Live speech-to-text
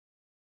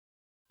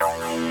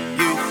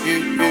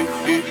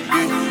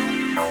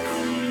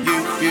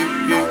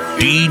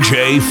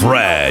DJ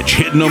Fraj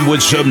hitting them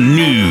with some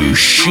new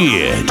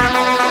shit.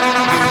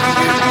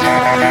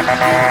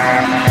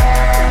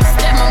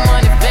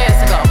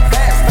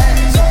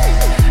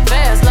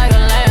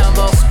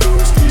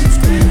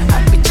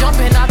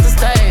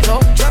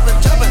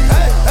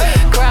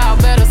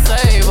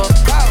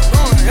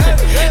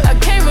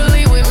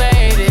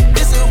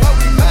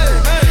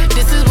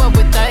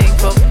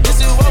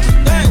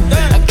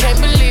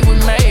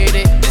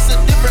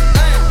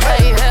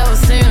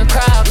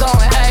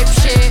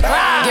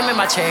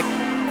 Check.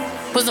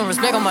 Put some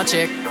respect on my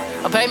check.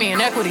 Or pay me in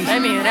equity.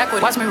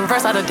 Watch me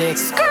reverse out of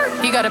dicks.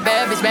 He got a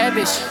bad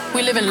bitch.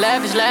 We live in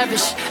lavish.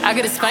 I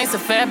get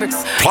expensive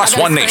fabrics. Plus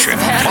one nation.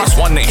 He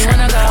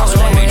wanna go all the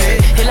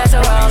way. He likes to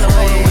roll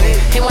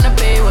away. He wanna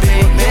be with me.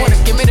 He wanna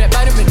give me that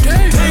vitamin D.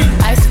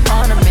 Ice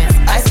ornaments.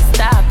 Ice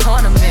style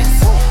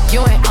ornaments.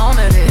 You ain't on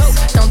to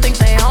this. Don't think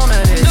they own to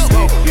this.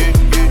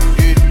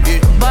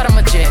 But I'm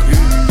a jet.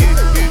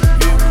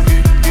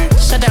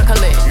 Shut down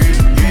Khalid.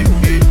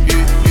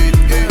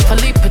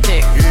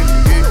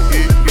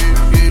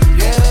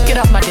 Get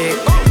off my dick.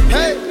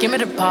 Give me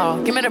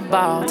the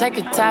ball. Take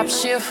a top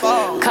shift.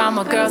 Call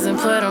my girls and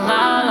put them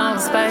all on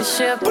the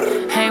spaceship.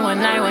 Hang one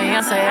night when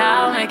you say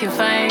I'll make you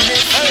famous.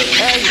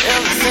 Hey, you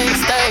ever seen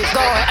stage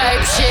going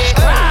ape shit?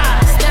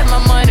 Step my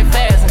money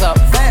fast and go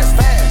fast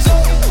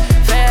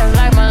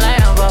like my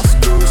Lambo.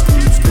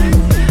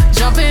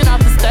 Jumping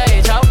off the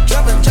stage, ho.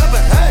 Jumping,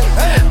 hey.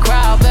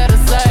 Crowd better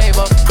save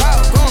up.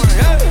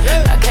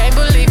 I can't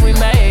believe we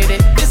made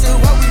it. This is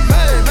what we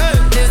made,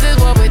 man. This is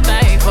what we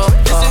thankful for.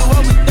 This is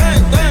what we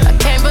thank. I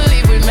can't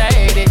believe we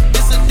made it.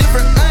 This is a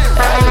different thing.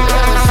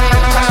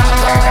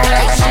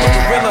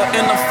 Gorilla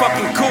in the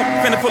fucking coupe,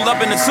 finna pull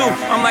up in the zoo.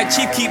 I'm like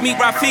Chief Keef, meet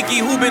Rafiki,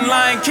 who been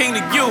Lion King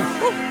to you?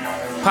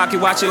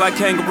 Pocket watch it like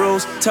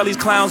kangaroos. Tell these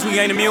clowns we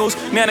ain't amused.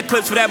 Man, the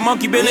clips for that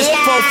monkey business.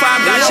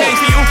 4-5 got change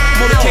for you.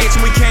 Motorcades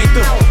and we came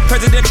through.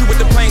 Presidential with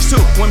the planes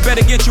too. When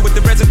better get you with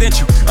the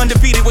residential.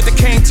 Undefeated with the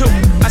cane too.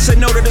 I said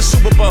no to the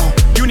Super Bowl.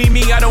 You need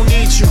me, I don't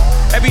need you.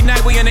 Every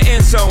night we in the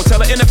end zone. Tell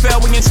the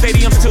NFL we in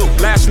stadiums too.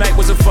 Last night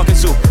was a fucking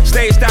zoo.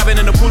 Stage diving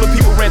in a pool of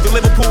people. Ran through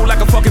Liverpool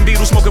like a fucking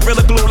beetle. Smoking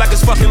Gorilla Glue like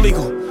it's fucking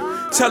legal.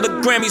 Tell the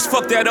Grammys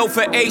fuck that O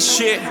for 8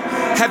 shit.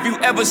 Have you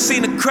ever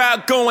seen a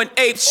crowd going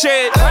ape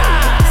shit?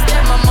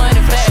 Step my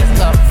money fast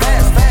up.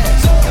 Fast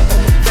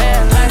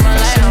like my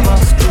Lambo.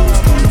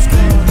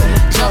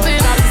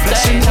 Jumping off the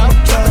stage, ho.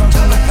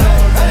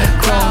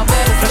 Crowd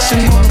better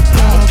stay.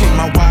 Okay,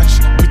 my watch,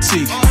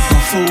 boutique, my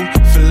food,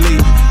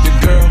 Philippe. Your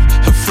girl,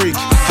 her freak.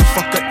 I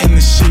fuck her in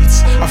the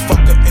sheets. I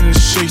fuck her in the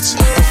sheets.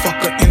 I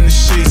fuck her in the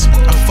sheets.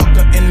 I fuck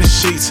her in the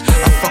sheets.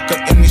 I fuck her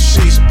in the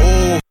sheets.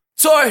 Oh,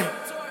 Toy,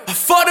 I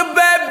fucked a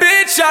bad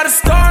bitch out of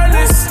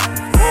Starless.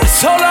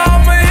 Told her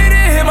I'ma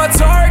hit my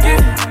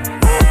target.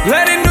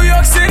 Landed New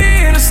York City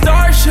in a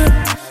starship.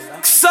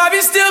 Cause I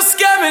be still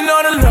scamming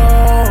on the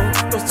low.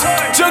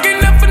 Jugging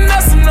up and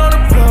finessing on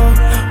the floor.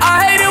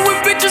 I hate it when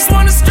bitches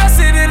wanna stress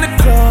it in the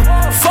club.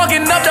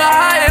 Fucking up the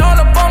high all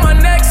up on my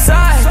neck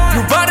side.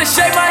 You bout to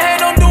shake my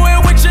hand, don't do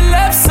it with your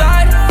left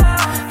side.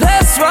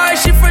 That's right,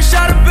 she fresh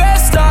out of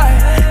Best Eye.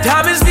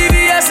 Diamonds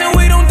VVS and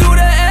we don't do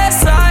the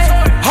SI.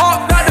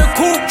 Hawk got the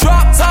coupe,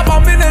 drop top,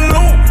 I'm in the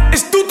loop.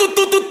 It's do,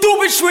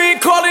 bitch, we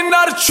ain't calling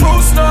out a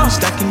truce, no.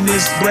 stacking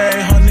this bread,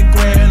 100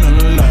 grand on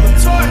the low.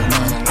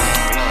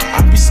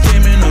 I be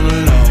scheming on the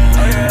low.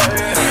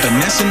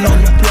 Finessing on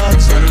the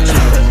plugs on the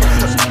low.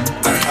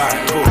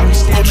 I be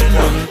scheming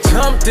on the low.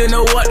 Jumped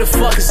into what the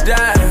fuck is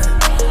that?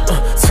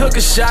 Took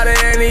a shot at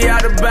Annie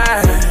out the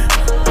bag.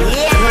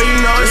 Girl, you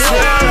know it's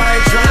real, I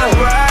ain't tryna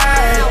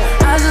brag.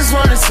 I just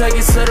wanna take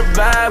it to the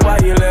bag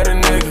while you let a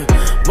nigga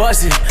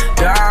bust it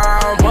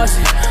down, bust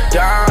it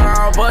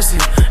down, bust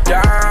it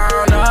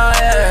down, oh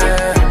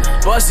yeah.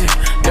 Bust it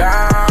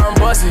down,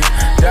 bust it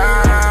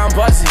down,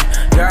 bust it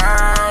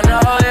down,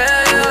 oh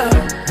yeah.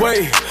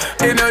 Wait,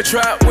 in the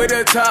trap with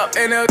the top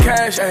and the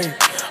cash, ayy.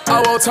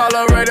 I won't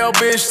tolerate a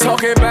bitch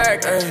talking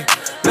back, ayy.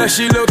 Now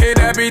she looking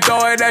at me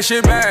throwing that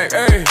shit back,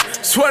 ayy.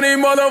 20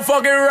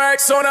 motherfucking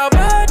racks on a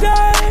bad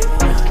day.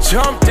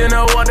 Jumped in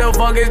a what the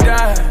fuck is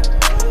that?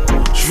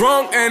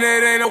 Drunk and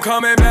it ain't no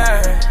coming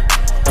back.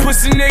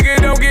 Pussy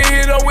nigga don't get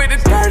hit up with the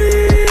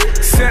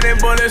 30. Sending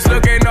bullets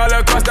looking all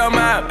across the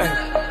map,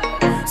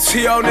 ayy.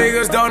 See y'all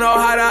niggas don't know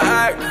how to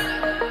act.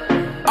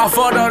 I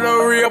fought on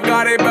the rib,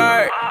 got it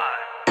back.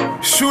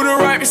 Shooter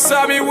right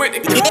beside me with the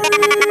gun.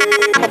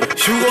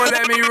 You gon'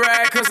 let me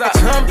rag, cause I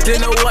jumped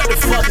into what the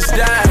fuck is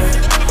that?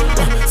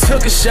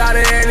 Took a shot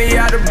at Annie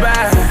out the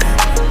bag.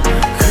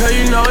 Girl,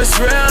 you know it's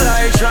real,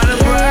 I ain't tryna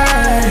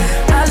brag.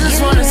 I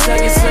just wanna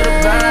take it to the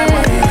bag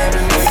while you let a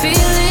nigga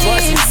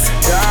bust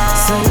it down,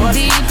 so bust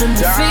deep it in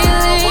the down,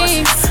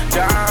 feelings.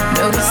 down,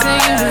 Noticing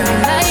you really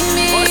like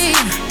me.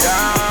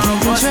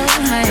 Can't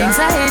control my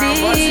anxiety.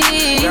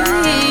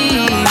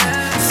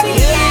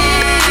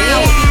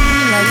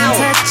 Like I'm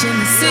touching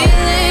the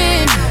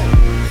ceiling.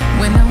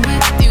 When I'm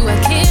with you, I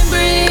can't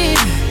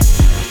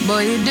breathe.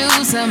 Boy, you do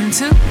something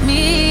to me.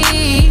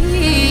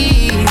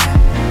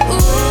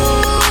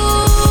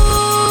 Ooh.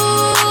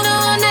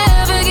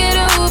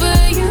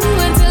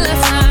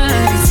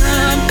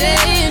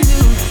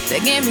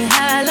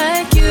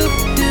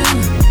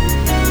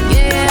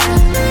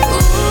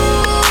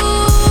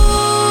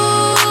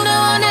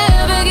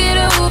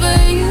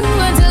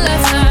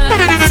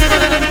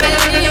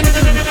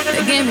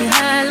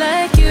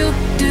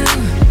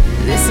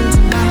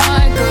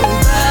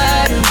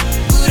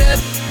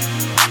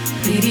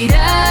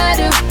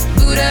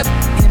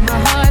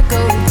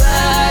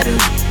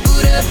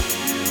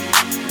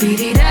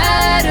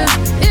 Beat-it-da-da,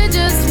 it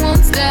just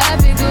won't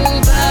stop, it go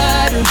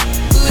bottom,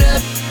 boot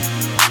up.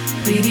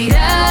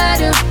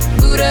 Beat-it-da-da,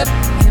 boot up,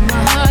 and my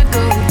heart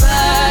go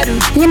bottom.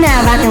 You're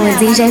now rocking with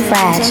DJ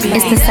Fresh.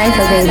 It's the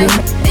Cypher, baby.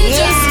 It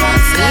just won't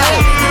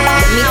stop.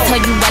 Let me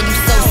tell you why you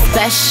so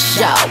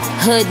special.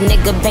 Hood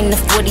nigga bang the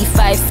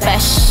 45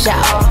 special.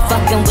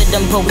 Fucking with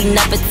them, but we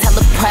never tell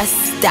a press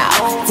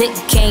out. Dick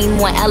game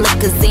on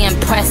Alakazam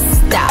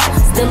pressed out.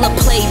 Still a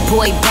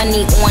playboy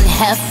bunny on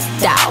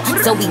heft out.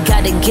 So we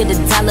gotta get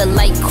 $1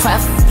 like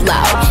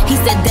Creflo. He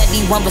said that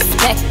he want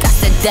respect, I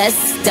said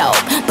that's dope.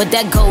 But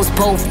that goes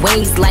both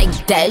ways like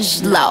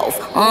Dej Loaf.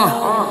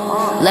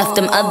 Left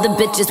them other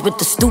bitches with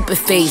the stupid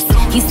face.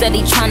 He said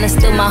he tryna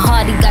steal my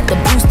heart, he got the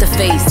booster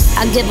face.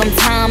 I give him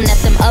time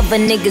that them other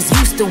niggas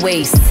used to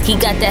waste. He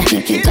got that,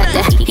 he got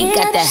that, he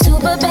got that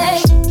super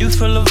bass. You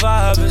feel the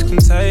vibe, it's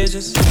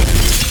contagious.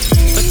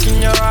 Look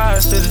in your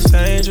eyes, still it's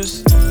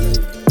dangerous.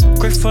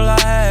 Grateful I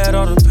had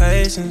all the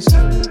patience.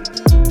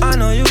 I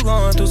know you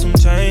going through some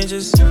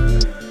changes.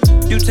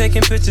 You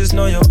taking pictures,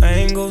 know your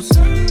angles.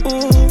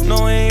 Ooh,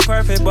 no, we ain't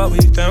perfect, but we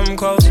them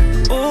close.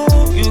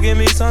 Ooh, you give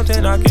me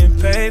something I can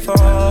pay for.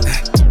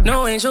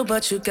 No angel,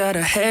 but you got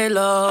a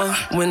halo.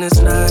 When it's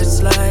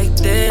nights like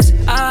this,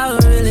 I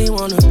really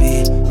wanna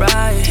be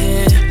right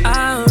here.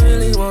 I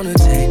really wanna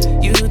take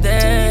you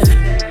there.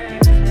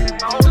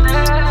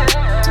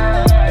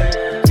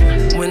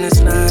 When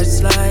it's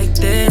nights like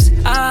this,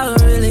 I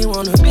really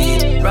wanna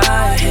be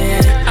right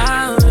here.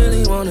 I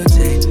really wanna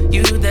take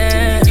you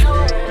there.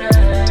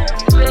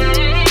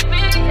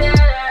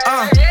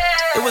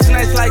 It was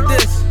nights like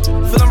this,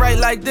 feeling right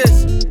like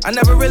this. I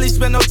never really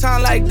spent no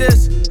time like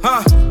this,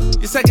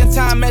 Your second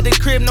time at the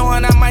crib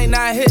knowing I might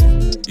not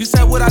hit. You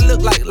said what I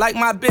look like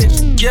my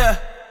bitch, yeah.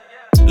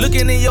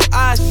 Looking in your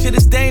eyes, shit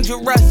is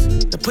dangerous.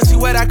 The pussy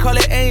wet, I call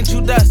it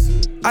angel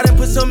dust. I done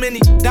put so many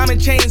diamond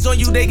chains on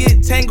you, they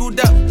get tangled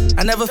up.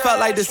 I never felt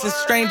like this, is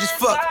strange as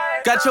fuck.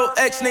 Got your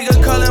ex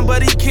nigga calling,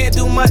 but he can't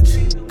do much.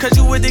 Cause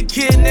you with the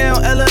kid now,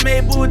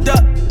 LMA booed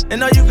up.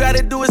 And all you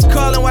gotta do is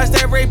call and watch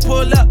that Ray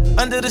pull up.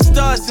 Under the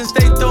stars since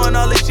they throwing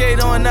all the shade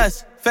on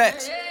us.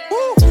 Facts.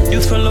 Woo. You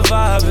feel the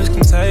vibe, it's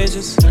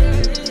contagious.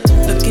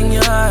 Look in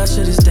your eyes,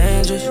 shit is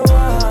dangerous.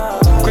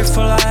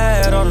 Grateful I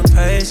had all the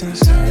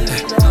patience.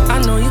 I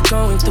know you're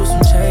going through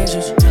some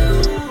changes.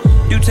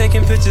 You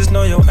taking pictures,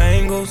 know your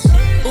angles.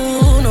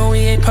 Ooh, no, we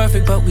ain't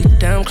perfect, but we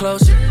damn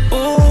close.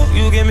 Ooh,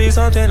 you give me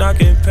something I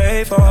can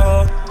pay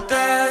for.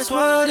 That's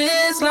what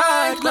it's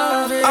like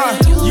loving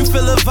you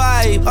feel a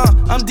vibe,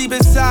 I'm deep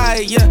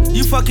inside, yeah.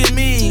 You fucking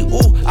me,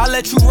 ooh, I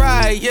let you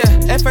ride, yeah.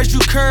 At first you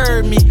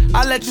curved me,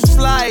 I let you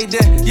slide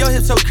in. Your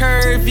hips so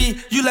curvy,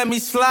 you let me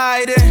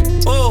slide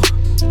in, ooh.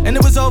 And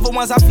it was over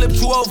once I flipped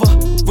you over.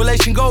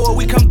 Relation goer,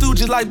 we come through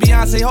just like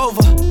Beyonce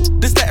Hova.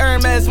 This the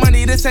Hermes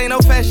money, this ain't no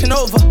fashion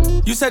over.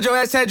 You said your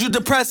ex had you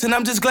depressed, and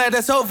I'm just glad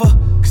that's over.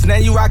 Cause now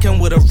you rockin'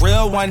 with a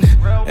real one.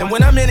 And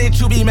when I'm in it,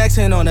 you be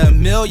maxing on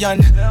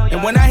 1,000,000.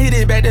 And when I hit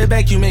it back to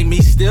back, you make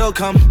me still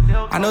come.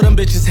 I know them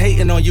bitches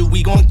hating on you,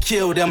 we gon'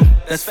 kill them.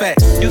 That's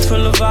facts. You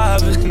feel the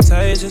vibe, it's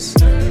contagious.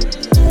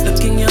 Look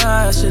in your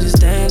eyes, shit is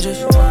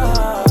dangerous.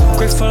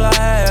 Grateful I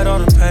had all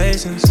the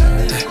patience.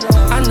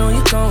 I know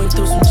you're going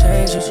through some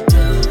changes.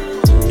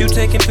 You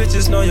taking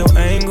pictures, know your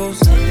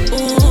angles.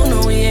 Ooh,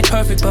 no, we ain't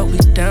perfect, but we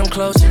damn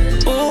close.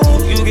 Ooh,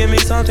 you give me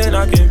something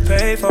I can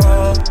pay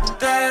for.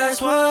 That's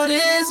what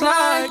it's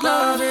like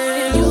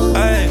loving you.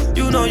 Hey,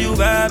 you know you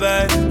bad,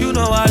 babe. You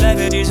know I like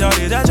it, these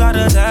shorties that try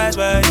to attach,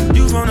 babe.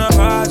 You from the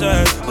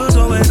project, but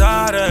so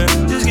excited.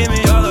 Just give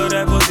me all of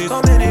that pussy,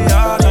 so many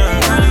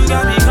options. Now you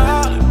got me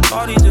calling,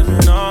 all these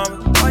different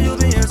numbers. Why you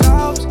being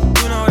soft?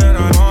 You know that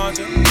I want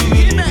you. You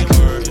really been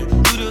working,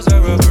 you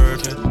deserve a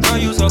Birkin. Now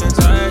you so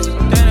contagious,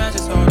 then I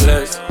just hold.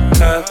 Let's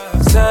have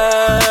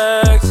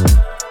sex,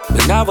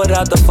 but not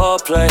without the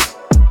foreplay.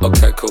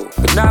 Okay, cool.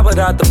 But not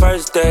without the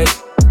first date.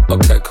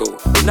 Okay, cool.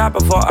 But not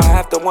before I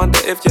have to wonder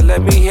if you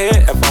let me hit.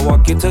 If I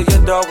walk into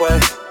your doorway.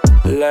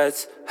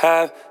 Let's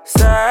have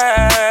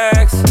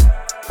sex,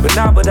 but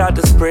not without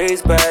the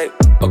sprees, babe.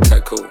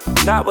 Okay, cool.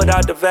 Not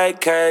without the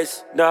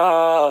vacays,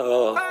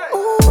 no.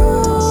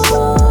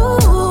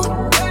 Ooh,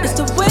 it's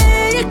the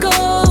way it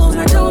goes.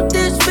 Now don't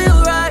this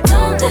feel right?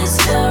 Don't this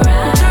feel right?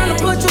 I'm tryna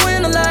put you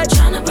in the light.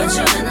 Tryna put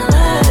you in the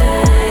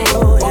light.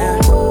 Oh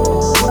yeah.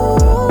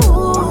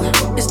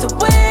 Ooh, it's the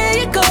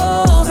way it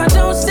goes. I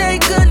don't say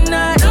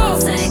goodnight. Don't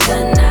say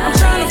goodnight. I'm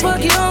tryna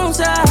fuck you on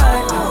side.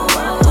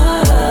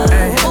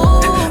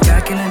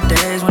 Back in the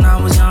days when I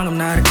was young, I'm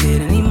not a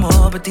kid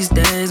anymore. But these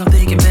days I'm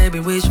thinking, baby,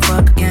 we should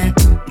fuck again.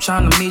 I'm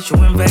tryna meet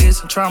you in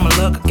Vegas and try my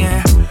luck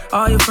again.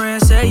 All your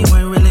friends say you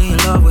ain't really in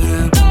love with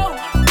him.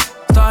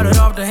 Started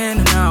off the hand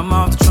and now I'm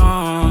off the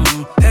throne.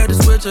 Had to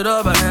switch it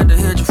up, I had to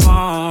hit your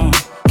phone.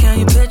 Can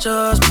you picture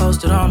us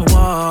posted on the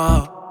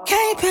wall?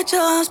 Can you picture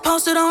us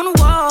posted on the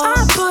wall?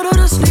 I put her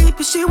to sleep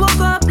and she woke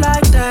up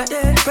like that.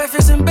 Yeah.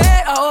 Breakfast in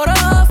bed, I order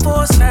her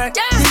for a snack.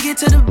 Yeah. Then get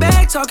to the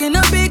bag, talking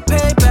a big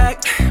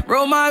payback.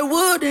 Roll my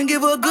wood and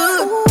give her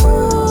good. Ooh,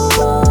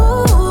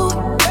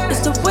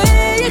 it's the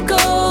way it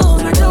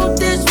goes. Now don't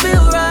this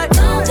feel right?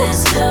 Don't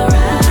this feel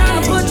right?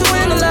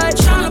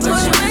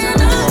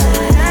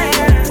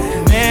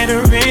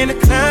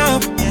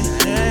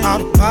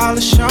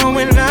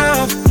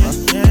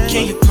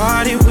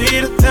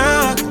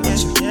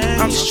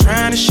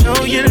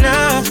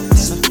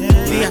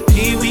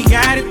 VIP, we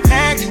got it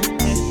packed.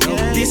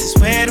 This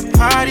is where the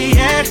party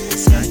at.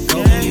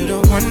 You the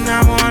one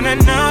I wanna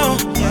know.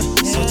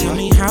 So tell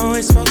me how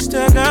it's supposed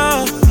to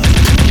go.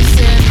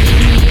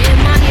 In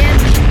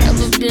Miami,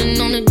 never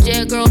been on a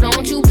jet, girl,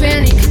 don't you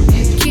panic.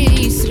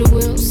 Keys to the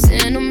wheels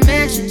and the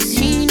mansions.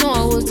 He know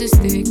I was this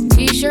thick,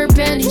 t-shirt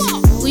panties.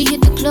 We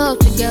hit the club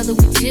together,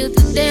 we tilt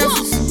the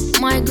dances.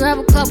 Might grab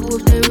a couple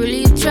if they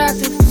really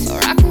attractive. Or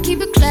I can keep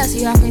it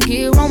classy, I can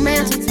get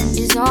romantic.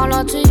 It's all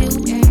up to you,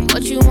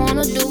 what you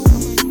wanna do.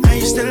 I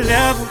used to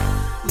love him,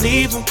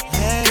 leave him.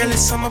 Girl,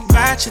 it's something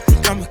about you,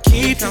 think I'ma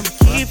keep him.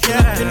 Pull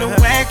up in the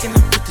wagon, I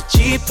put the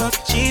Jeep up.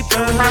 And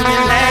when I'm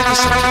in lavish,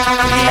 I can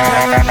keep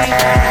her.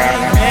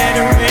 Met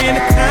her in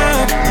the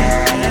club,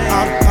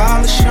 all the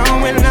polish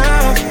showing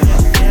love.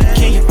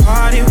 Can you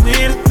party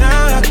with a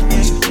thug?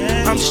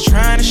 I'm just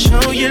trying to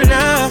show you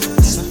love.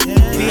 So,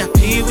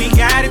 VIP, we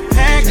got it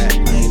packed.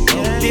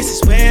 This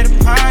is where the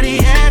party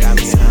at.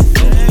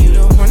 You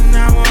the one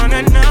I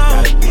wanna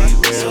know.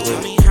 So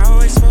tell me how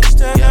it's supposed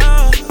to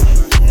go.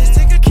 Let's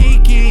take a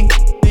Kiki,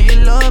 do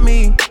you love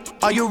me?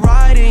 Are you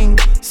riding?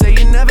 Say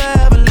you never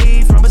ever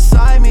leave from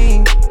beside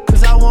me.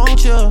 Cause I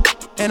want you,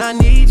 and I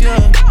need you,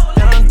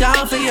 and I'm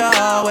down for you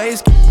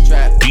always.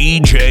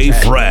 DJ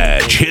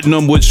Fredge hitting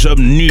them with some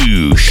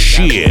new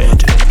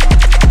shit.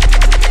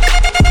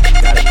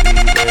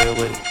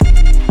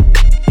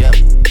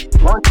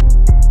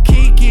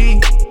 Kiki,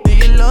 do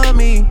you love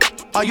me?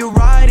 Are you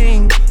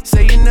riding?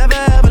 Say you never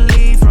ever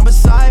leave from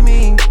beside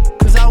me.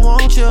 Cause I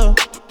want you,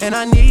 and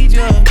I need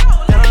you,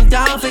 and I'm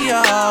down for you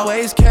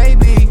always.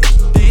 KB,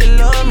 do you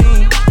love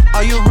me?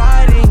 Are you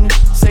riding?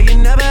 Say you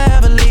never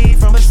ever leave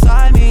from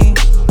beside me.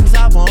 Cause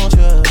I want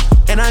you,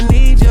 and I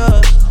need you,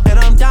 and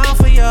I'm down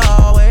for you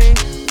always.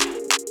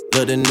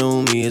 Look, the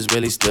new me is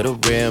really still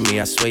the real me.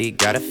 I swear you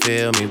gotta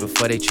feel me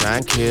before they try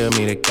and kill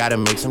me. They gotta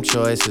make some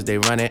choices, they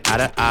running out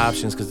of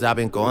options. Cause I've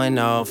been going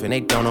off and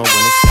they don't know when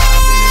to stop.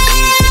 And when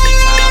you get the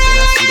top and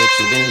I see that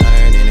you've been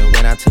learning. And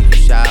when I take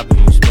you shopping,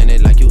 you spend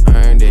it like you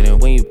earned it.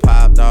 And when you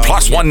popped off,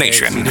 Plus One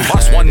Nation,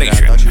 Plus One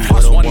Nation, I thought you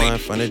Plus were One the one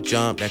Nation. from the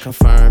jump that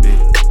confirmed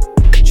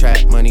it.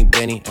 Trap money,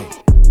 Benny, ay.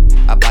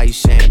 I buy you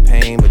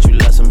champagne, but you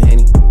love some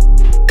Henny.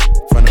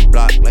 From the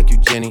block like you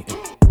Jenny,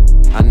 ay.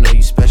 I know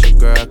you special,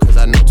 girl, cause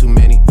I know too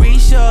many.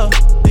 Risha,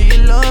 do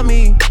you love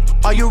me?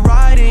 Are you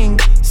riding?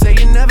 Say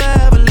you never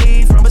ever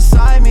leave from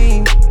beside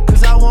me.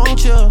 Cause I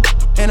want you,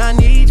 and I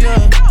need you,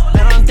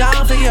 and I'm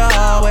down for you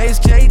always.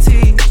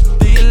 JT,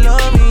 do you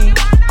love me?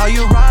 Are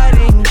you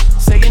riding?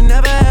 Say you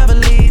never ever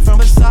leave from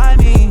beside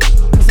me.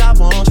 Cause I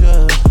want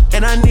you,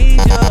 and I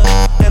need you,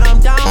 and I'm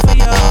down for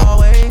you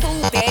always.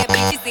 Two bad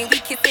bitches and we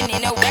kissing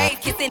in a wave.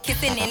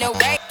 Kissing in a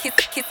wave.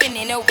 Kissing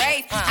in a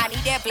wave. I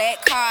need that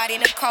black card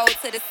and a code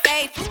to the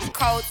safe.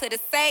 Code to the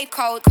safe.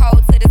 Code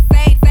to the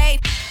safe.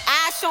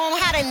 I show them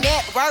how to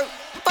network.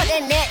 For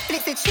that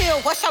Netflix and chill,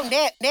 what's your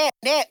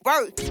net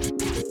worth?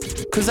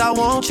 Cause I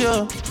want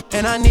you,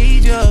 and I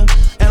need you,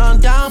 and I'm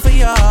down for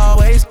you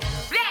always.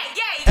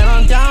 And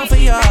I'm down for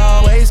you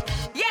always.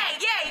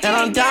 And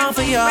I'm down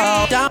for you,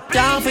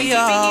 down for you,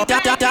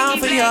 down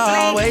for you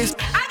always.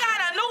 I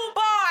got a new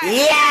boy.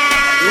 Yeah.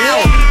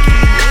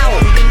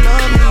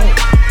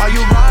 Are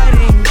you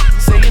riding?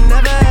 Say you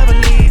never ever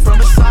leave from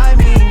beside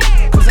me.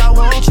 Cause I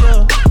want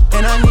you,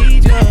 and I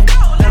need you,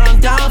 and I'm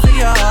down for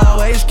you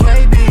always.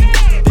 KB,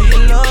 do you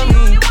love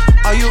me?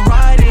 Are you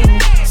riding?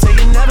 Say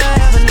you never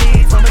ever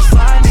leave from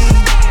beside me.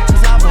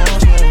 Cause I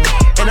want you,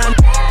 and I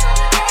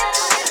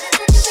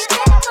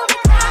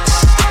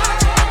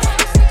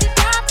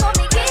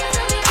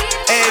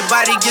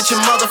Everybody get your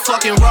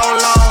motherfucking roll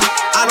on.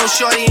 I know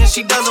shorty and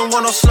she doesn't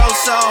want no slow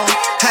song.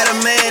 Had a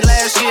man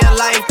last year,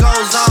 life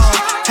goes on.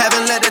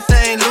 Haven't let that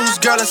thing loose,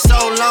 girl, in so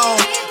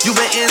long. You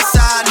been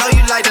inside, know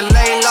you like to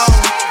lay low.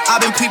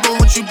 I've been peeping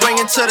what you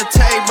bringing to the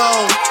table.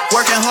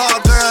 Working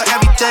hard, girl,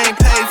 everything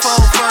paid for.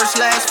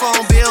 First, last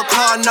phone bill,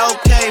 car, no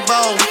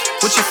cable.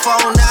 With your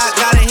phone out,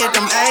 gotta hit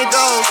them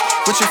angles.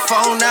 With your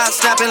phone out,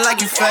 snapping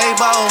like you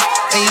Fable.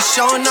 And you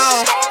showing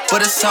off,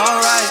 but it's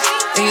alright.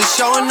 And you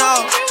showing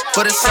off,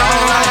 but it's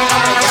alright.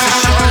 It's a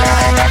short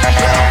life,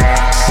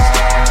 yeah.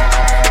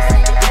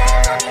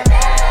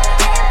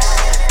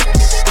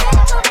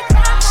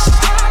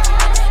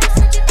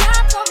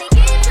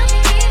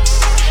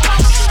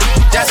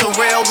 That's a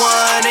real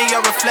one in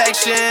your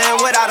reflection.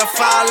 Without a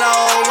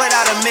follow,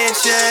 without a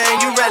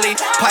mention. You really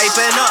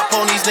piping up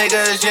on these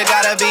niggas. You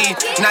gotta be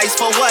nice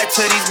for what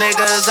to these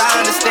niggas? I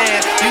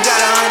understand. You got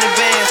 100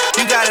 bands,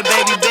 you got a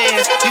baby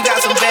Benz, you got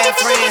some bad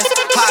friends.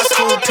 High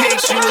school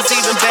pics, you was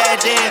even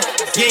bad then.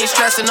 You ain't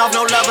stressing off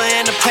no lover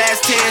in the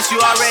past tense. You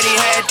already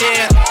had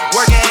them.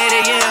 Work at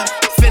 8 a.m.,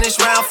 finish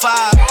round 5.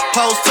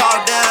 Post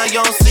talk down,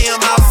 you don't see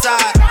them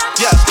outside.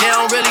 Yeah, they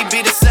don't really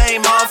be the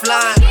same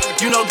offline.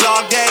 You know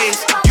dog days,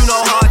 you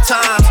know hard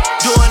times.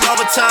 Doing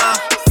overtime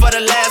for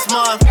the last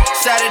month.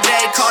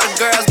 Saturday, call the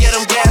girls, get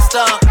them gassed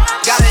up.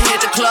 Gotta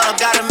hit the club,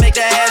 gotta make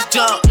the ass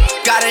jump.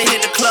 Gotta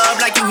hit the club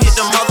like you hit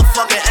the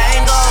motherfucking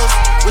angles.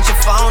 With your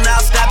phone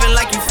out, snapping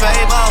like you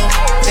Fable.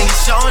 And you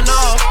showing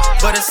off,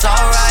 but it's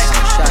alright.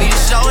 And you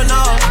showing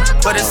off,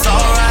 but it's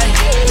alright.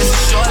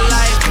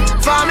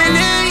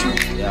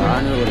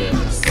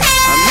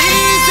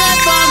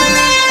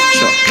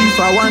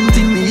 one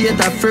thing, me hate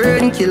a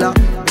fern killer.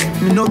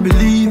 Me no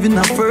believe in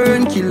a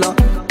fern killer.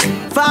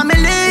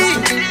 Family,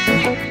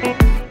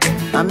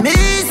 I me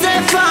say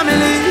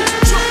family.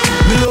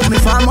 Me love me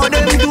family,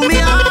 them to me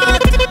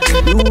heart.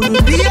 You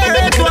will be a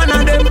red one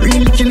of them.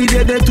 Real kill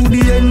it dead to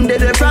the end,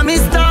 dead from me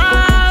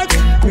start.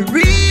 Me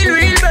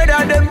real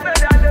better them.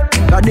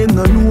 Cause them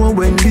no know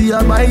when we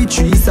a buy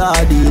 3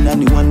 sardines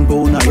and the 1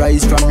 pound of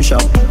rice from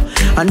shop.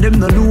 And them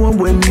no know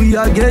when we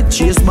a get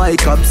chased by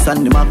cops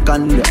and the mac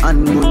and the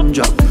handgun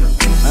job.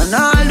 And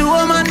all the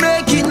woman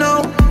make it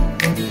now.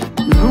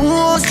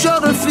 No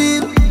struggle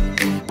feel.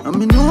 And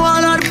me know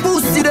all of the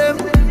pussy them.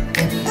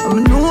 And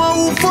me know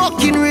who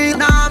fucking real.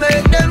 Now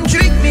make them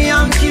trick me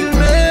and kill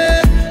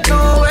me.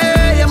 No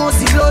way, you must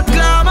see blood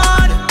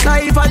clamor.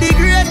 Life are the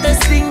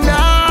greatest thing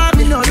that.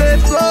 Me no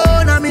left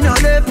go, now me no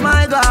left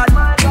my God.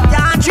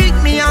 Can't trick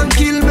me and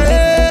kill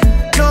me.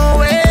 No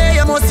way,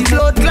 you must see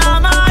blood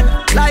clamor.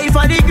 Life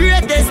are the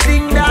greatest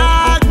thing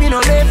that. Me no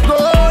left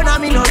go, now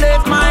me no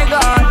left my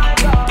God.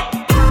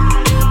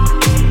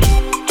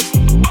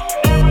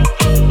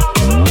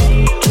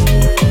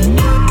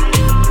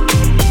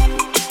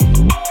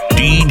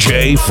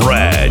 DJ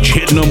Fraj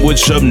hitting them with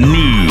some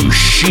new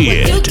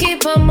shit. You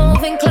keep on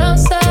moving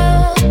closer,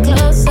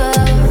 closer.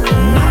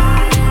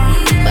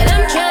 But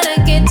I'm trying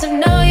to get to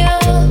know you.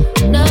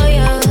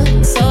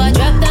 So I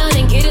drop down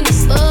and get in the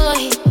slow.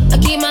 I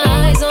keep my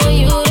eyes on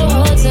you the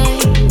whole time.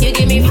 You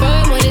give me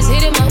firm when it's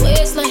hitting my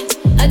waistline.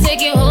 I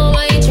take you home,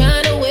 I ain't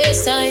trying to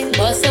waste time.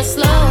 Bust a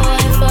slow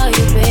one for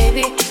you,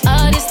 baby.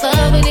 All this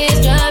love and it's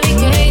driving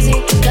me crazy.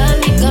 Got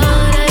me gone,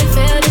 I ain't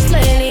felt this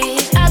lately.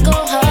 I go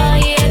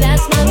hard, yeah,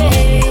 that's my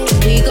baby.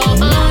 We go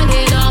on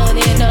and on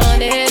and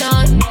on and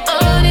on.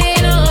 On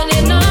and on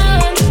and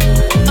on.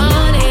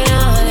 On and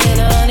on and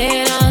on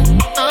and on.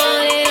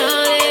 On and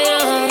on and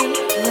on.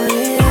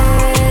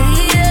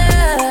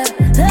 Yeah.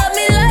 Love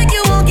me like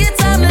you won't get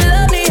time to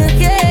love me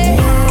again.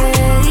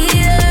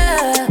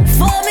 Yeah.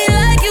 Fuck me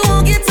like you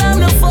won't get time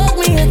to fuck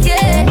me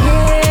again.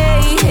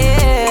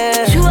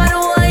 Yeah. You are the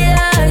one,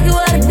 yeah. You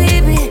are the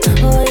baby.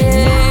 Oh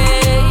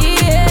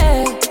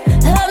yeah.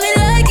 Love me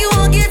like you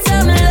won't get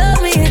time to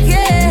love me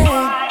again.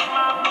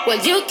 Well,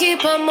 you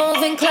keep on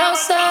moving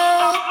closer,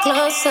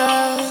 closer.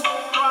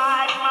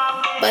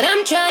 But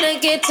I'm trying to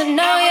get to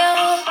know you.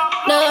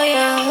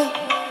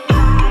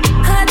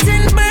 Hot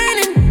and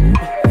burning.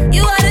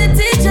 You are the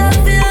teacher,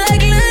 feel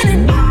like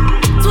learning.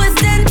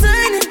 Twist and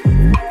turning.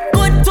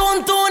 Good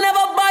tone,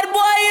 never bad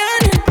boy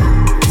yearning.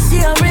 She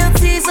a real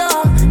teaser.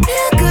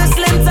 Real good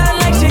slim time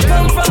like she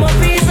come from a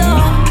pizza.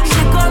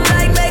 She come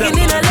like Megan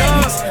in a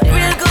leggings.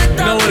 Real good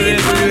No, dog. it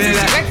is.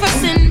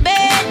 Breakfast in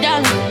bed,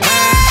 darling.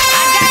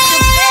 I got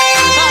your bed,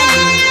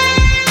 darling.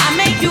 I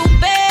make you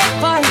bed,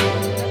 darling.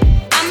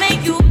 I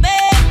make you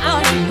bed,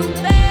 darling.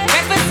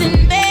 Breakfast in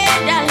bed,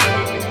 darling.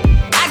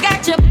 I got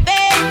your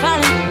bed,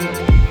 darling.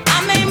 I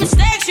made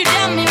mistakes, you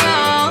done me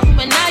wrong,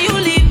 but now you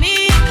leave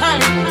me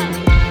calling.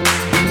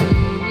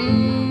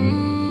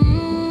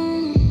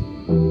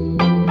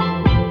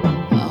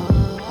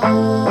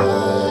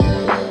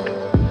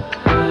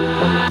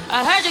 I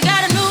heard you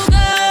got a new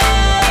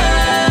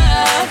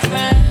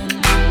girlfriend,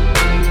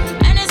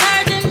 and it's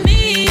hurting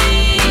me.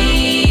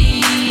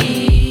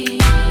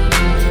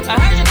 I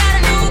heard you got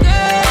a new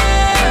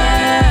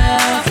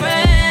girlfriend,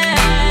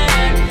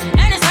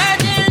 and it's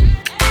hurting.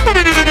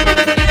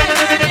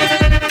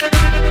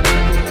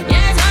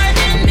 Yeah, it's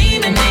hurting me.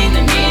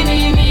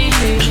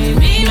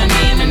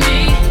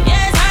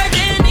 Yeah, it's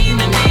hurting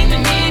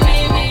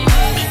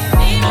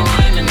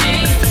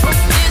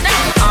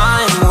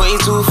I'm way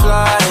too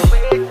fly.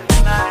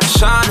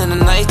 Shine in the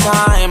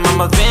nighttime.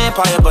 I'm a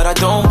vampire, but I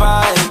don't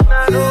bite.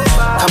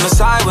 Come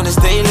inside when it's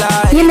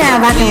daylight. You're now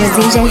rocking with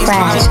DJ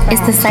Fraj.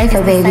 It's the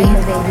Cypher, baby.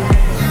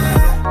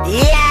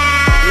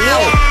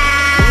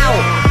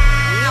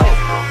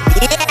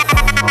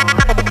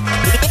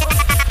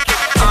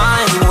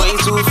 I'm way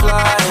too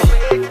fly.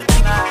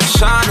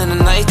 Shine in the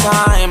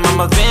nighttime. I'm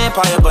a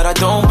vampire, but I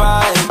don't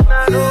bite.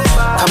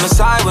 Come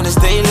inside when it's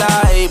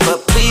daylight,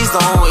 but please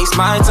don't waste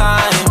my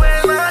time.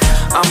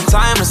 I'm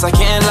timeless, I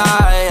can't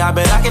lie. I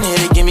bet I can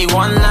hit it, give me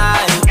one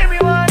night.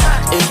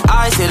 If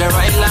I say the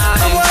right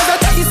line. I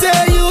tell you,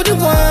 say you the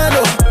one.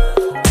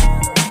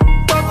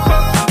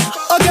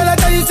 Oh, girl, I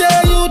tell you,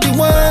 say you the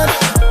one.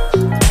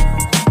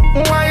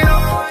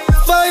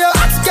 For your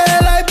ass,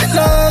 girl, I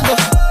belong.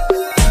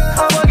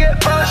 I'ma get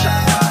pushed.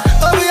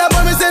 Oh, me, I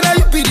promise say that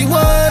you be the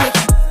one.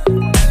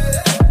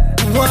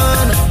 The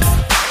one.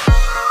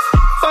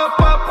 Pop,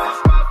 pop.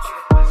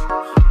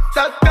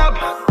 Tap, tap.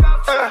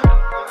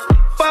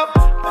 Pop.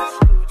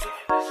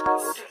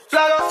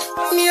 Flag up.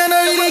 Me, I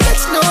don't really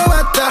get no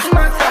matter.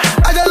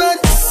 I just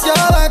learned this, your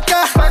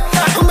waka.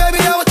 Maybe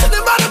I was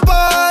chilling by the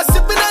bar,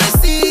 sipping on the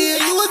sea.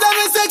 You was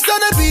having sex on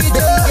the beach.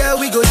 Yeah,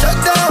 we go shut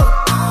down.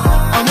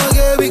 I'ma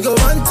get, we go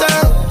one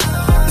town.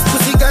 This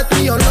pussy got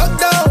me on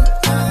lockdown.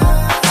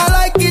 I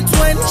like it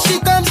when she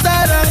comes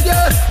around,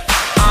 yeah.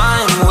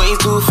 I'm way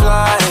too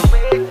fly.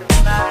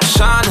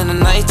 Shine in the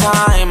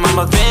nighttime. I'm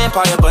a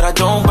vampire, but I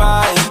don't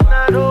bite.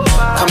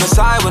 Come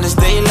inside when it's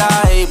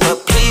daylight,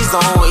 but please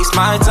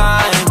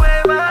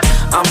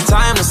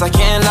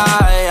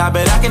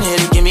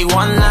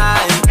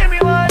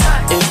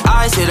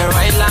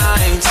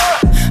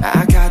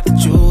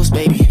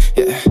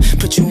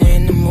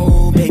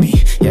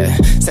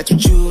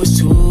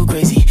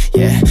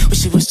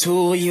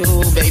to you,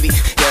 baby.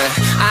 Yeah,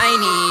 I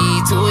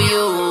need to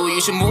you.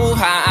 You should move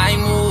how I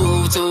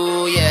move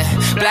to, yeah.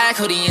 Black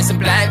hoodie and some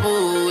black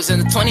boots in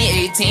the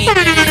 2018. Yeah,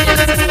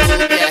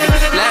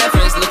 black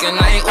friends looking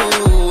like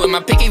ooh, and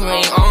my pinky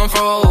ring on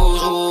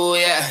froze. Ooh,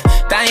 yeah,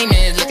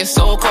 diamonds looking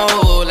so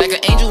cold, like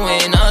an angel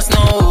in the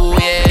snow.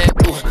 Yeah,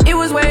 ooh. It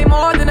was way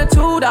more than a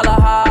 $2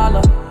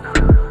 holler.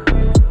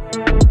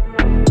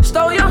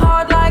 Stole your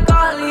heart like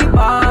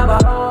Alibaba.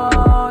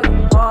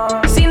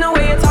 Seen the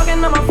way you're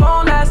talking on my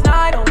phone last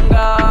night, oh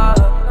God.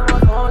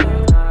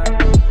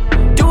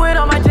 Do it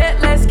on my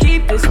jet, let's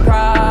keep this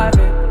private.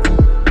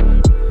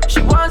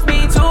 She wants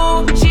me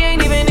too, she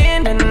ain't even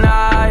in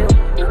denial.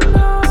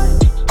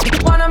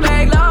 Wanna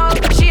make love,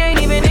 she ain't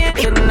even in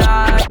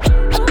denial.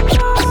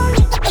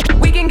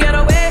 We can get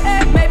away,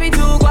 maybe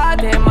to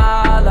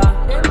Guatemala.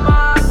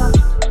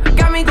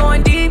 Got me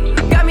going deep,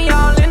 got me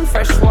all in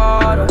fresh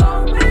water.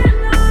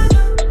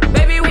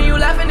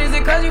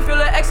 Cause you feel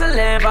an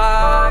excellent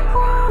vibe.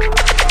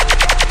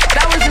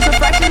 That was just a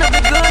fraction of the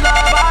good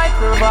love I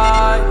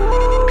provide.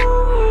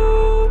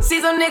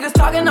 See some niggas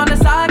talking on the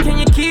side, can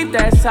you keep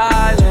that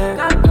silent?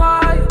 Not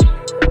quiet.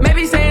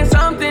 Maybe saying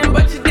something,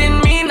 but you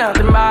didn't mean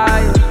nothing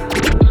by it.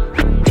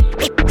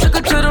 Took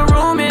her to the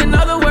room, in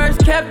other words,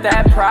 kept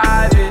that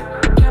private.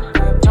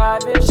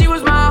 She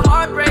was my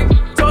heartbreak,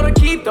 told her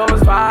keep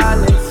those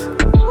violets.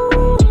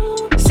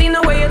 Seen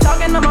the way you're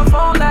talking on my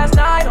phone last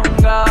night,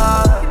 oh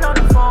God.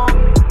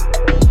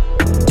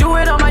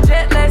 On my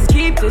jet, let's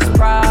keep this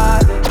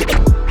private.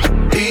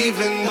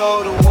 Even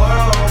though the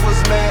world was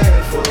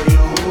made for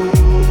you,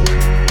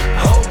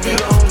 hope you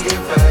don't get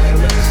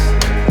famous.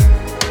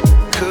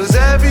 Cause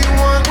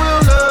everyone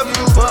will love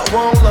you, but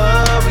won't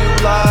love you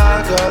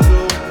like I do.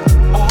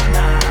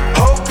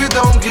 Hope you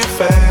don't get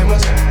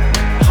famous.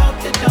 Hope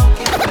you don't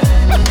get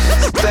famous.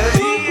 Stay.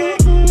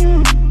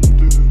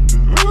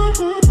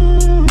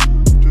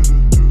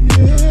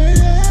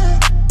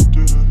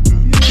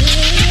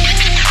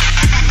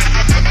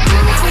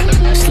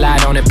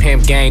 Slide on the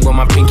pimp gang with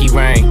my pinky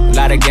ring.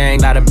 Lot of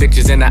gang, lot of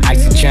bitches in the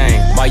icy chain.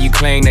 While you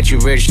claim that you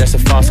rich, that's a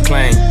false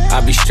claim.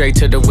 I be straight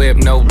to the whip,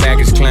 no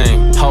baggage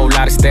claim. Whole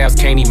lot of styles,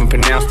 can't even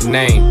pronounce the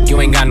name.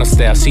 You ain't got no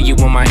style, see you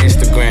on my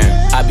Instagram.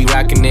 I be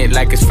rocking it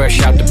like it's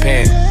fresh out the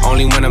pen.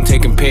 Only when I'm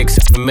taking pics,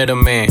 the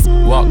middleman.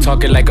 Walk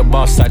talking like a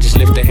boss, I just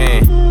lift a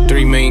hand.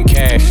 3 million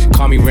cash,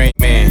 call me Rain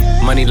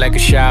Man. Money like a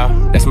shower,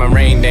 that's my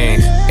rain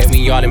dance. Get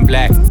me all in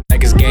black,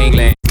 like it's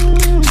gangland.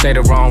 Say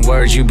the wrong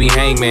words, you be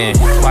hangman.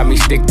 Why me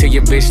stick to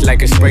your bitch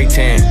like a spray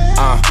tan?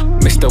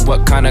 Mister,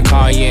 what kind of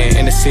car you in?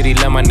 In the city,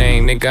 love my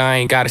name, nigga, I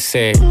ain't gotta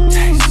say it.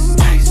 Taste,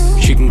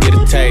 taste. She can get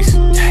a taste.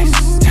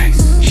 Taste,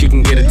 taste. She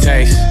can get a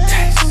taste.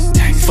 Taste,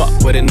 taste. Fuck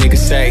what a nigga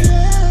say.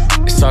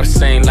 It's all the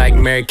same like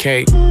Mary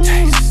Kate.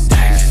 Taste,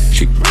 taste.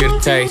 She can get a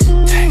taste.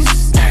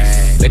 Taste,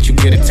 taste. Let you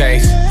get a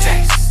taste.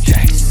 Taste,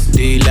 taste.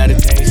 Do you love the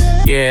taste?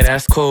 Yeah,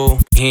 that's cool.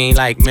 He ain't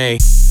like me.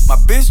 My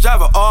bitch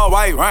drive an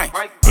all-white rank.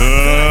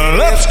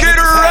 Let's get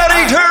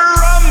ready to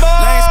rumble.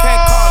 Lanes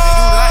can't call it,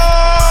 you lame.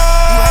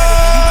 You had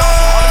it and you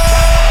lost all the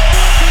time.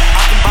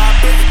 I can buy a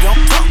Bentley,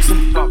 don't talk to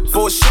me.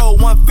 For a show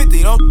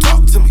 150, don't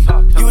talk to me.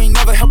 You ain't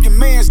never help your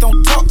mans,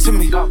 don't talk to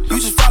me. You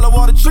just follow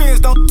all the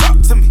trends, don't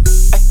talk to me.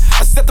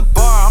 I set the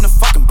bar, I'm the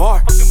fucking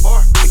bar.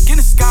 Like in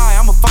the sky,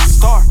 I'm a fucking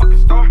star.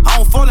 I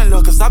don't fall in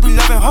love, cause I be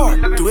loving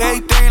hard. Do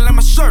everything like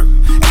my shirt,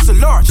 it's a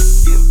large.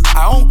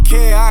 I don't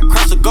care, I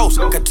crash a ghost.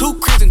 Got 2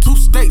 cribs and 2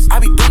 states, I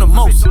be doing the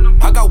most.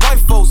 I got white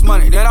folks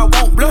money that I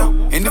won't blow.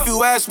 And if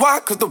you ask why,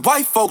 cause the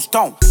white folks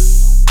don't.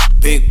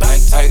 Big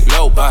bank, tight,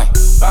 low bank.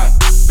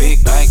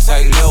 Big bank,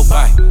 tight, low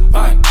bank.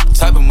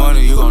 Type of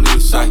money you gon' need a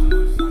sight.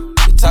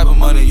 The type of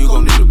money you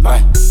gon' need to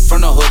buy.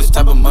 From the hood, this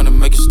type of money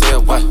make you stay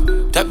away.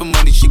 Type of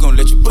money she gon'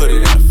 let you put it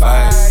in the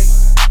fight.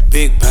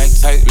 Big bank,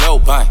 tight, low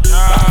bank. Big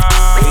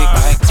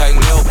bank, tight,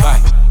 low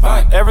bank.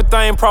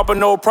 Everything proper,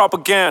 no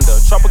propaganda.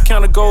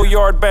 Tropicana gold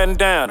yard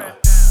bandana.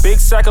 Big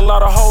sack, a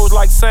lot of hoes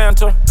like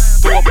Santa.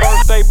 Threw a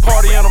birthday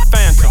party in a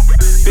Phantom.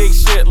 Big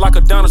shit like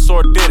a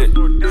dinosaur did it.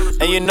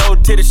 And you know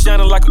titties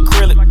shining like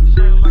acrylic.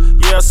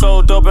 Yeah, I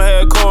sold dope and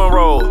had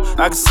cornrows.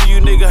 I can see you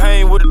nigga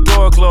hang with the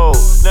door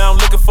closed. Now I'm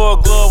looking for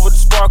a glove with a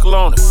sparkle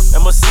on it.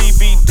 And my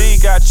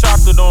CBD got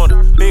chocolate on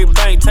it. Big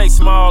bank take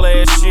small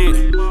ass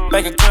shit.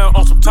 Bank account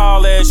on some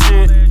tall ass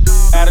shit.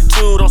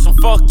 Attitude on some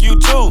fuck you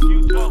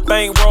too.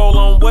 Bank roll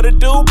on what it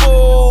do,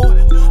 boo.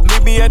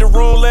 Meet me at the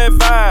roulette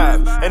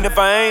vibe. And if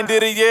I ain't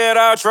did it yet,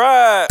 I'll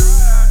try.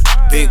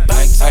 Big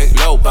bank, tight,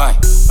 low bank.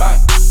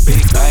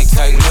 Big bank,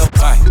 tight, low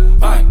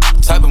bank.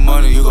 Type of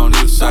money you gon'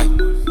 need a sight.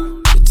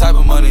 The type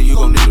of money you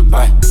gon' need to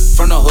buy.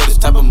 From the hood, this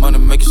type of money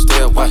make you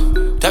stay away.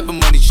 Type of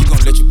money she gon'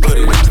 let you put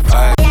it in the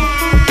fight.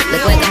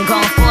 Look like I'm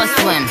going for a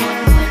swim.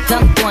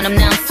 Dunked on him,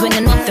 now I'm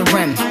swinging off the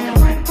rim.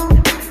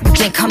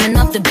 Ain't coming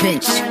off the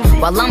bench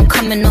while I'm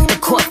coming off the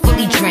court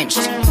fully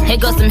drenched. Here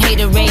goes some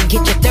haterade,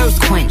 get your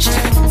thirst quenched.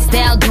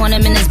 Style doing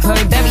him in this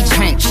Burberry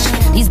trench.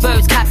 These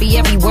birds copy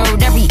every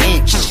word, every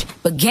inch.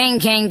 But gang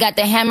got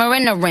the hammer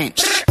and the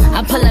wrench.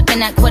 I pull up in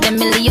that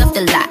 $250,000 off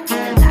the lot.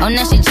 Oh,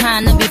 now she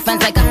tryna be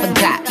friends like I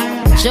forgot.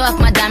 Show off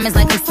my diamonds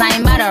like I'm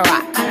signed by the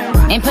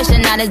Rock. Ain't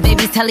pushing out his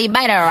baby's telly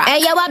by the rock.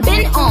 Hey yo, I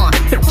been on,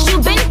 you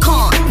been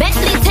con.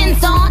 Bentley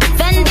tints on,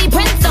 Fendi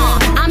prints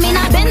on. I mean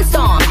I been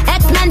storm,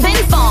 X-Men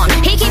been form.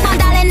 He keep on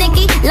dialing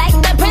Nicki like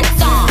the Prince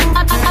song.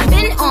 I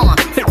been on,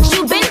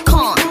 you been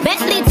con.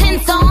 Bentley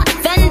tints on,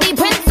 Fendi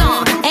prints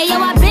on. Hey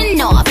yo, I been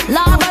off,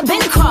 Laura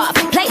been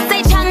Croft. Play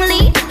say Chung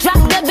Lee, drop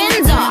the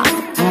bins off.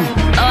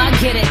 Oh, I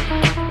get it.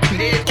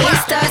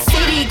 It's the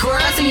city,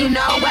 girls, and you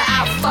know where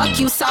I'll fuck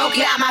you. So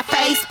get out my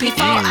face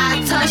before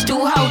I touch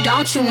you, ho.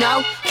 Don't you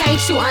know? Can't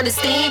you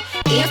understand?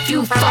 If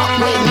you fuck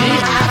with me,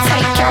 I'll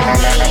take your man.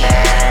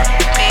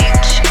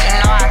 Bitch, you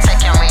know I'll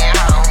take your man,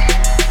 ho.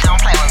 Don't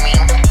play with me.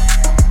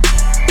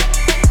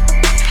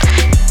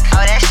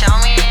 Oh, that's your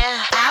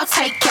man? I'll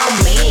take your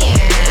man.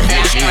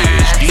 This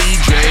is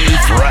DJ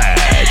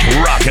Fresh,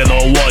 rocking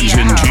the ones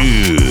and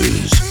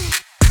twos.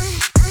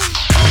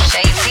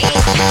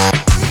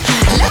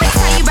 Let me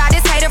tell you about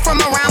this hater from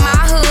around my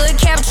hood.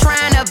 Kept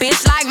trying to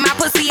bitch like my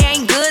pussy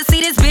ain't good.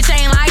 See, this bitch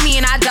ain't like me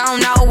and I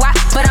don't know why,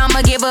 but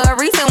I'ma give her a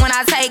reason when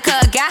I take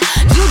her guy.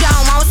 You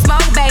don't want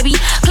smoke, baby,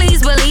 please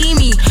believe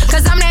me,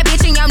 cause I'm that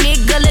bitch and your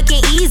nigga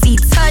looking easy.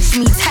 Touch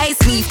me,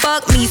 taste me,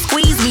 fuck me,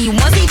 squeeze me.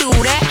 Once he do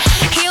that,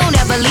 he'll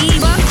never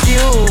leave her.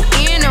 You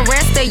and the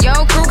rest of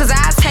your crew, cause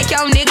I take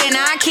your nigga and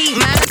I keep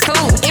mine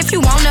too. If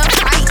you wanna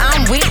fight,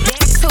 I'm with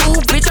that too.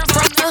 Bitch, I'm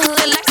from the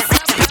hood like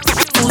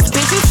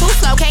bitch, you too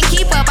slow, can't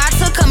keep up. I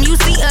took him, you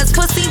see us,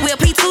 pussy whip,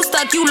 he too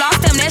stuck, you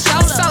lost him, that's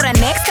your So the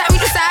next time you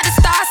decide to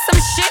start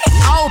some shit,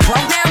 oh,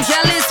 broke down,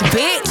 jealous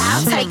bitch,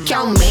 I'll take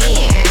your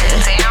man.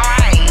 Damn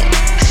right,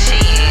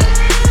 shit,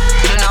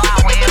 you know I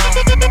will.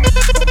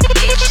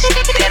 Bitch,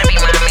 that'll be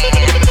my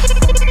man.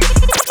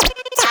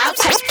 I'll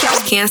take your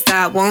man. Can't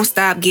stop, won't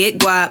stop, get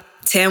guap.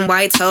 10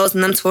 white toes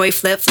and them Tory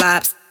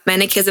flip-flops.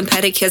 Manicures and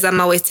pedicures,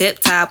 I'm always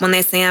tip-top. When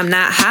they say I'm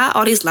not hot,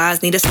 all these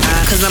lies need to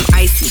stop. Cause I'm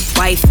icy,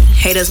 wifey,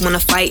 haters wanna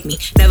fight me.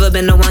 Never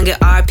been the one get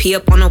RP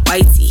up on a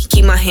whitey.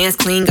 Keep my hands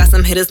clean, got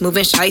some hitters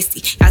moving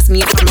shicey. Ask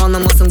me if I'm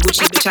rolling with some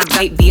Gucci, bitch, I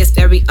might be. It's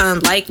very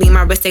unlikely,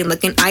 my wrist ain't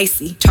looking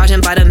icy.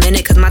 Charging by the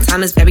minute, cause my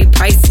time is very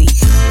pricey.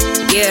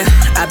 Yeah,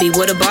 I be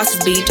where the bosses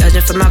be.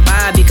 Judging from my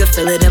vibe, you can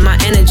feel it in my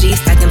energy.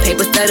 Stacking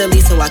paper steadily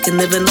so I can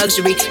live in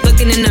luxury.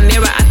 Looking in the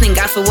mirror, I thank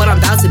God for what I'm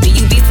about to be.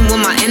 You beefing with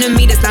my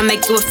enemy, does not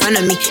make you a friend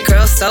of me.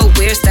 Girl, so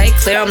weird, stay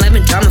clear, I'm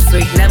living drama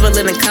free. Never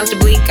living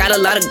comfortably, got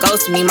a lot of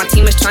goals to me. My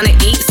team is trying to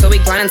eat, so we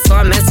grinding so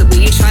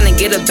immensely. You trying to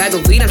get a bag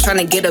of weed, I'm trying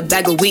to get a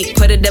bag of wheat.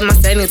 Put it in my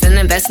savings and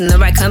invest in the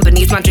right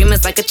companies. My dream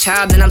is like a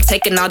child, and I'm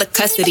taking all the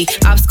custody.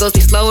 Obstacles be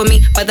slowing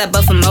me, but that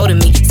buffer molding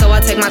me. So I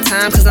take my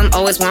time, cause I'm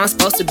always where I'm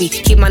supposed to be.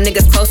 Keep my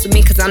niggas close to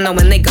me, cause I know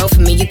when they go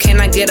for me. You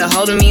cannot get a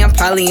hold of me, I'm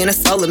probably in a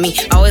soul of me.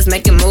 Always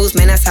making moves,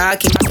 man, that's how I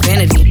keep my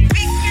sanity.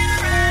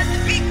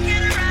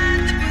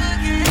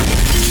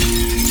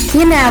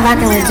 You're now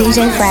rocking with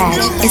DJ Fresh.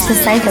 It's the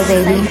Cypher,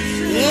 baby.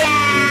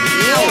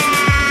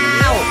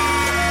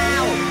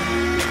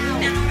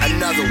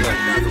 Another one.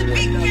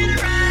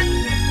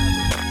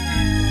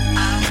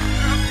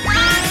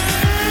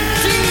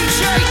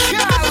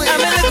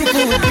 I'm looking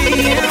for a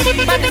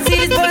BM. About to see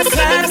this boy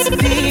slide some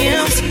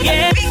DMs.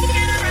 Yeah.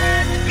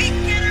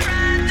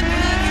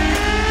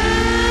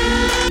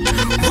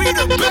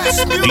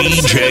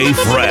 DJ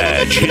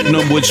Fresh hitting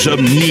them with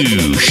some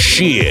new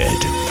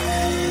shit.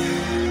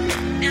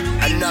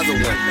 Another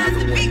one.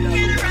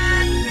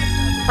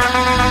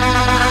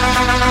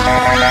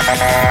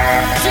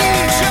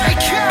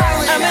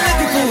 I'm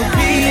looking for a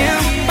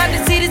BM. About to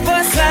see this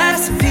boy slide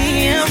some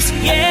DMs.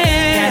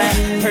 Yeah.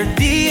 Her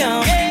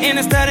DM. And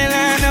I started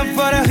lining up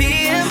for the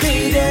VM.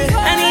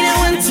 I need a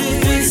 1,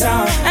 2, 3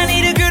 song. I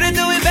need a girl to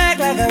do it back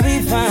like a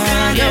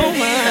refund. No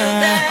mind.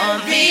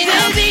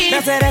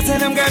 That's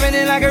it, I'm grabbing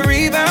it like a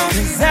rebound.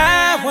 Cause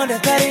I want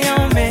that patty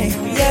on me.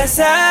 Yes,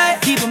 I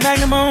keep a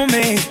magnum on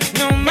me.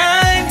 No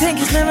mind, think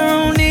it's never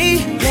on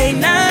me. Late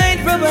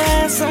night, rubber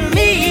ass on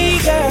me,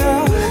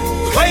 girl.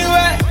 Where you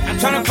at? I'm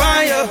tryna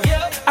find you.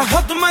 I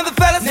hope the mother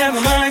fellas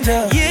never mind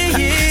you.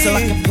 Yeah. So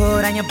I can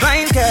put on your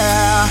blind, girl.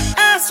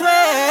 I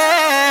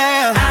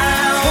swear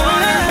I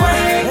wanna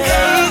wake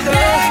up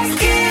next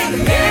to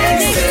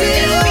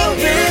you.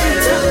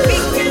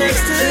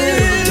 Next to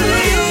you.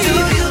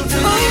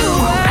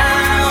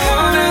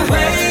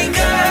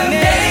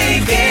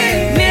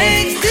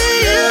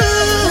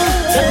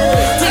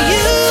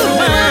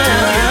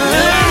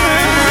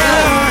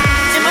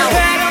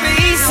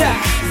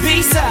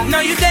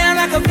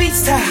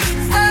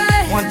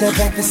 Want that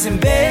breakfast in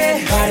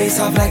bed, body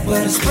soft like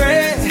butter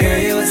spread. Girl,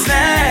 you a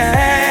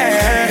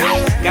snack.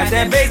 Got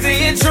that bass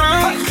in your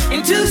trunk,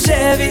 and 2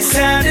 Chevy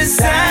side to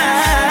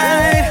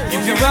side.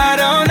 You can ride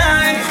all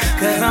night,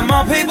 cause I'm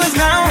on papers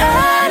now.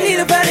 I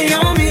need a body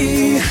on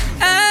me.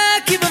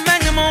 I keep a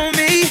magnum on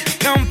me.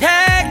 Don't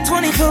pack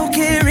 24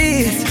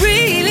 carries.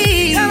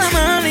 Really, tell them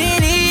all they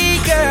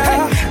need,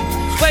 girl.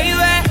 Where you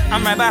at?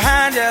 I'm right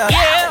behind you.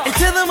 Yeah. And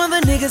tell them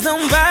other niggas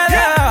don't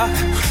bother.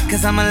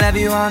 Cause I'ma love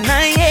you all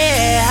night,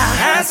 yeah.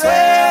 I swear,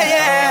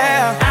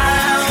 yeah.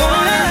 I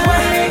wanna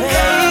wake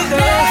up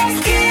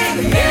next to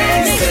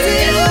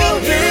you.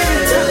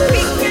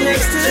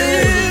 Next to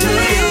you.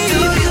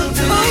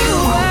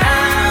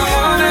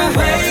 I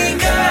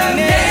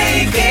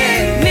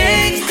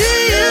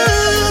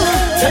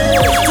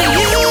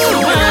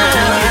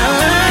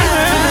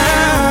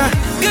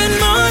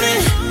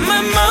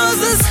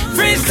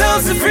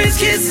French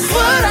kiss is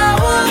what I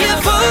want.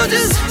 Yeah,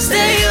 Folgers,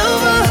 stay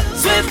over.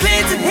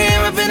 Sweatpants and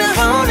hair up in a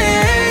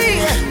honey.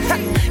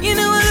 You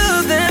know I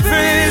love that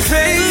French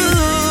face.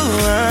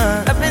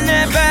 Up in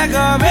that back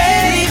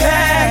already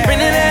packed. Bring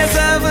that ass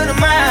over to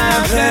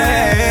my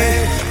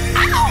place.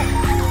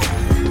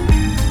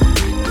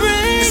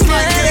 It's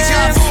like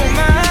deja vu.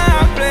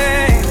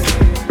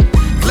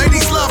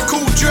 Ladies love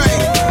Cool Dre.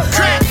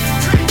 Crack.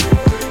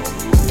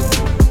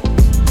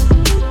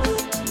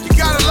 You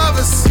gotta love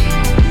us.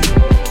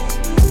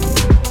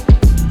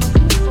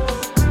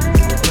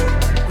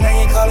 Now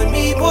you calling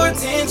me for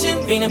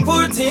attention, feeling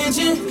for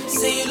attention.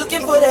 Say you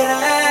looking for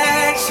that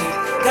action.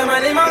 Got my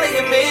name all in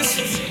your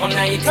mentions. Oh,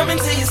 now you coming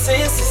to your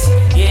senses.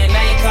 Yeah,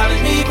 now you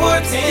calling me for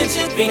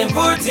attention, feeling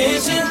for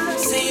attention.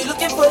 Say you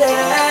looking for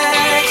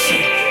that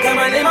action. Got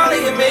my name all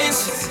in your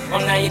mentions. Oh,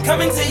 now you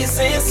coming to your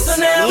senses. So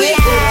now we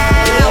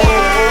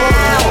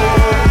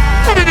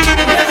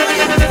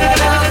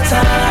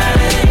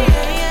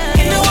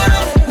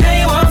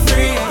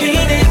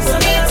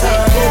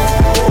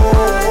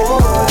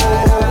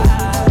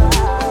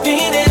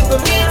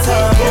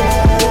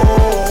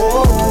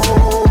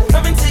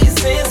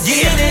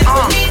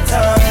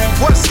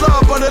What's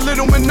love but a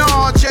little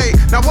menage?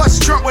 Now what's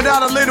Trump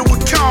without a little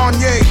with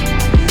Kanye?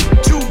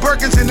 2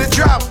 Birkins in the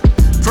drop.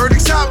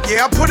 Verdict's out,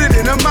 yeah, I put it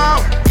in her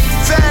mouth.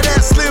 Fat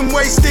ass, slim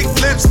waist, thick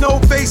lips, no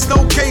face,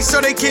 no case,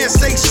 so they can't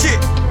say shit.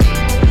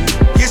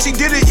 Yes, he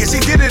did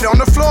it on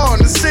the floor, on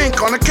the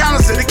sink, on the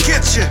counters in the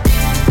kitchen.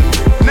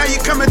 Now you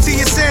coming to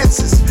your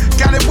senses.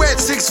 Got it wet,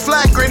 6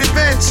 flat, great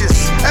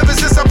adventures. Ever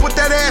since I put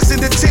that ass in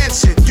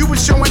detention, you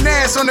was showing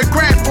ass on the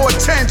grant for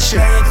attention.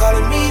 Now you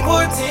calling me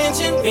for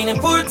attention, feeling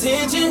for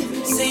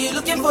attention. Say you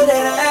looking for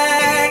that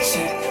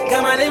action.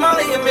 Got my name all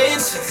in your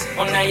mentions.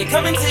 Oh, now you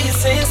coming to your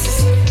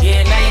senses.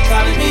 Yeah, now you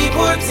calling me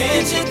for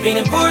attention,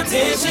 feeling for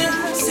attention.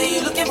 Say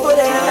you looking for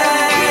that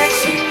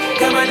action.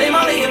 Got my name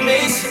all in your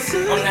mentions.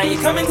 Oh, now you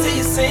coming to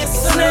your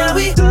senses. So now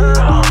we Come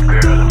on,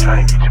 girl, I'm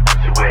trying to get your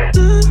pussy wet.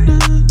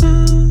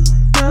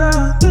 Come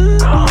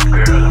on,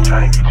 girl, I'm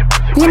trying to get your pussy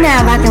wet. You're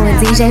now rocking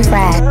with DJ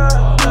Frag.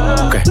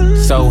 Okay,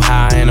 so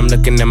high and I'm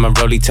looking at my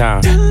rollie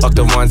time. Fuck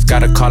the ones,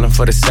 gotta call him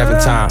for the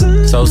 7th time.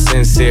 So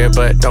sincere,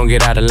 but don't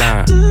get out of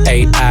line.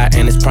 8-eye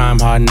and it's prime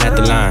harden at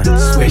the line.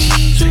 Swish,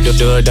 you'll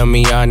do it on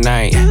me all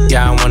night.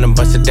 Yeah, I wanna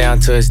bust it down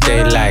till it's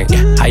daylight.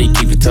 How you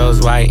keep your toes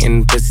white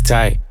and pussy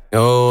tight?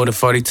 Oh, the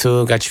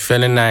 42 got you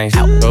feeling nice.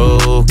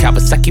 Oh,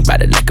 Kawasaki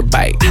bite it like a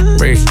bite.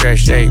 Rich, stretch,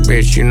 shake,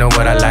 rich, you know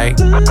what I like.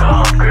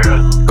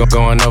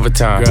 Going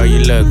overtime. Girl,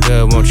 you look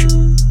good, won't you?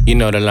 You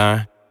know the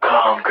line. Come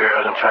on,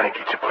 girl, I'm trying to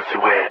get your pussy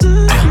wet.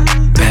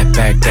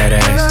 Back that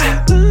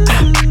ass.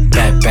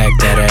 Back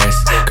that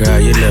ass. Girl,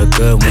 you look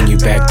good when you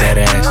back that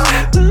ass.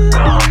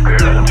 Come on,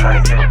 girl, I'm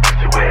trying to get your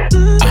pussy wet.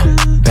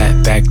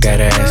 Back that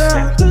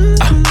ass.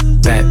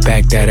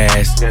 Back that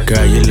ass.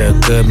 Girl, you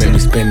look good, make me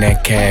spend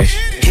that cash.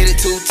 Hit it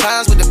 2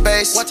 times with the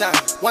bass. One time.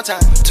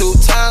 2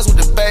 times with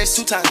the bass.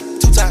 2 times.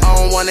 I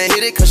don't wanna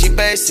hit it cause she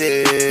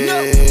basic.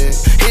 No.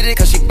 Hit it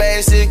cause she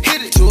basic.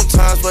 Hit it 2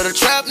 times, but a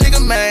trap nigga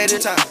made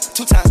it.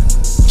 2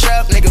 times.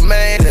 Trap nigga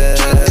made it.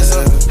 It's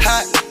a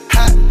hot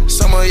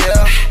summer,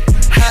 yeah.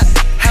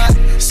 Hot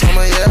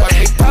summer, yeah. Watch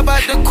me pop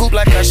out the coupe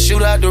like I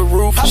shoot out the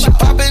roof. She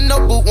poppin' no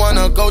boot,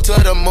 wanna go to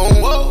the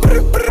moon.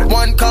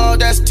 One call,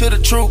 that's to the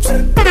troops.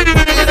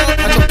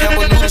 Huncho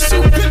Campbell noodle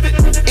soup.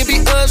 It be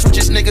us,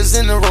 richest niggas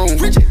in the room.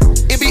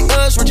 It be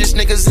us, richest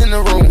niggas in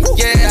the room.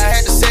 Yeah, I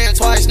had to say it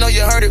twice, know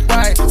you heard it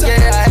right.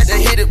 Yeah, I had to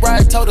hit it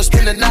right, told her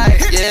spend the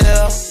night.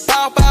 Yeah,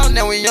 bow,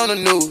 now we on the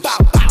news.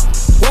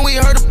 When we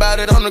heard about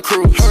it on the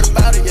cruise,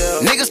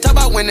 yeah. Niggas talk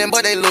about winning,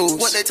 but they lose.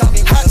 What they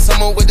talking about? Hot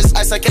summer with this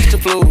ice, I catch the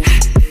flu.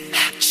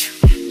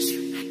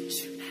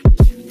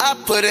 I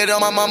put it on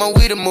my mama,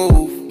 we the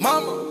move.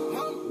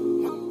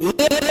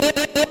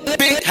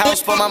 Big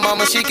house for my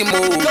mama, she can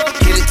move.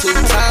 Hit it 2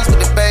 times with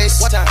the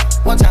bass.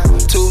 One time.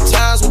 2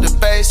 times with the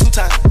bass. 2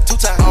 times.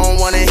 I don't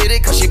wanna hit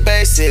it cause she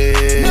basic.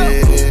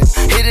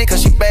 Hit it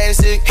cause she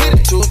basic. Hit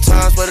it 2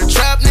 times, but a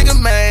trap nigga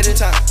made it.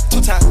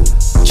 2 times.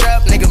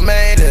 Trap nigga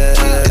made it.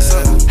 It's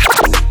a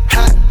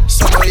hot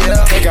summer,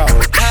 yeah. Take out.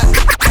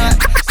 Hot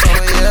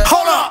summer, yeah.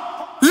 Hold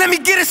up, let me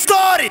get it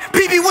started.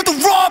 BB with the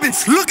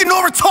Robins, looking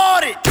all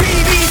retarded.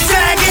 BB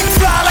sagging,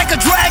 fly like a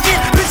dragon.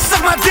 Bitch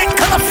suck my dick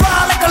cause I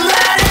fly like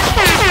Aladdin.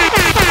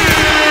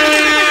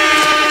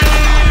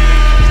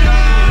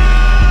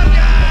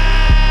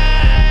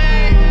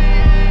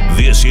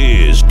 This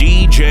is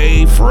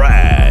DJ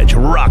Frag,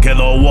 rocking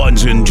the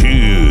 1s and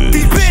 2s.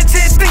 These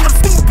bitches think I'm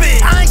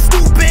stupid, I ain't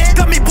stupid.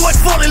 Got me boys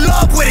fall in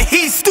love with it,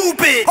 he's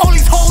stupid. All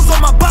these hoes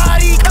on my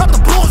body, cut the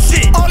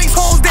bullshit. All these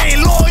hoes, they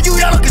ain't loyal,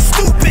 y'all looking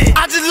stupid.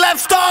 I just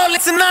left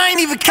Starlets and I ain't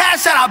even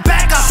cash out. I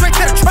back out, straight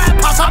to the trap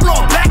house, I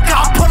blow it back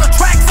out. I pull the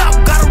tracks out,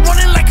 gotta run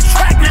it like a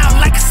track now.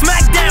 Like a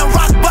smackdown,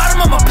 rock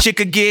bottom of my She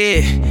could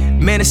get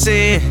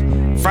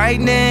menacing,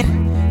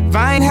 frightening,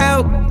 find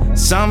help.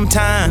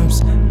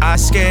 Sometimes I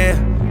scare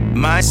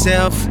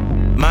myself.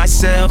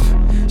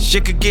 She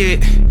could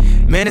get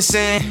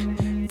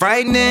menacing,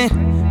 frightening,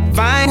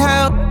 find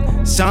help.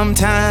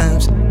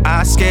 Sometimes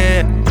I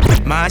scare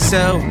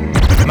myself.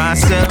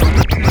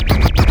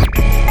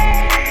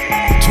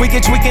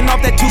 Tweaking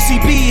off that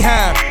 2CB,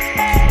 huh?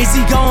 Is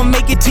he gon'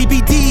 make it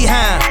TBD,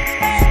 huh?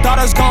 Thought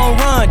I was gon'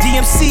 run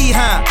DMC,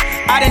 huh?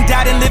 I done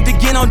died and lived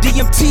again on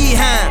DMT,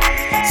 huh?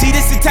 See,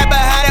 this the type of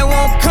high that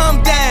won't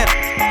come down.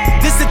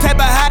 This the type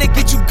of high that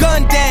get you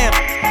gunned down.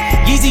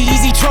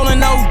 Easy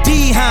trolling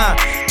OD, huh?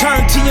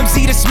 Turn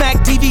TMZ to smack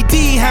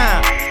DVD,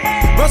 huh?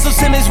 Russell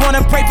Simmons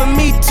wanna pray for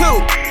me too.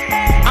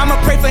 I'ma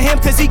pray for him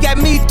cause he got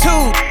me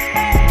too.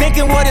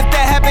 Thinking what if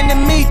that happened to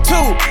me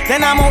too?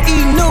 Then I'm on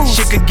E-News.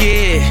 Shit could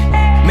get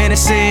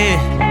menacing,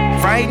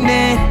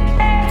 frightening,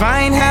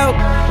 find help.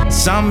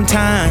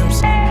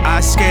 Sometimes I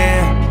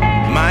scare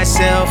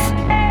myself.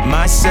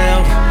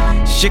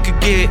 Shit could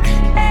get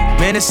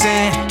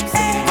menacing,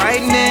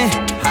 frightening,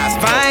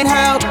 find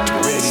help.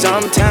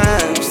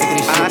 Sometimes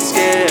I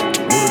scare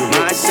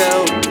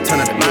myself.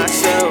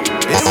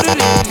 Yeah.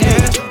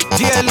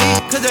 GLE,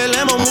 cause that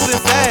Lambo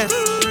moving fast.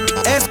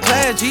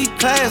 S-Class,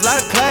 G-Class,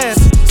 lot of class.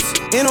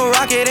 In a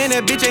rocket and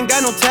that bitch ain't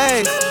got no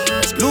tags.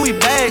 Louis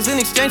bags in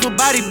exchange for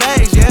body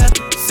bags, yeah.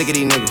 Sick of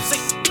these niggas.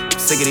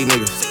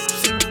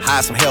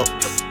 Hire some help.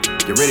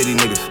 Get rid of these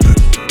niggas.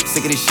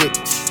 Sick of this shit.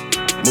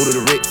 Move to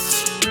the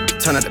Ritz.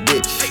 Turn out the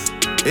bitch.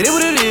 It is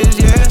what it is,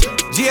 yeah.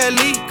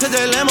 GLE, cause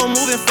that Lambo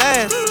moving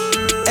fast.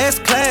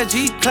 S-Class,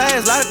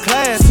 G-Class, lot of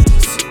class.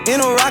 In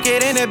a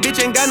rocket and that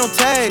bitch ain't got no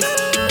tags.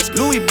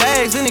 Louis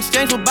bags in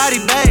exchange for body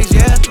bags,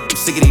 yeah. I'm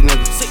sick of these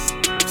niggas.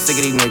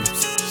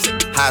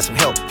 Hire some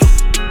help.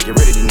 Get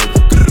rid of these niggas.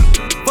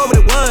 Fuck what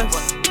it was.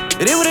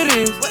 It is what it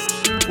is.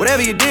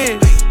 Whatever you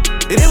did,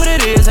 it is what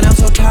it is, and I'm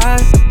so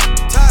tired.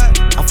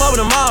 I fuck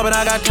with them all, but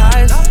I got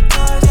ties.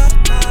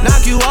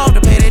 Knock you off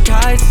to pay their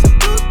tithes.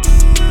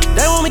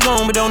 They want me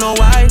gone, but don't know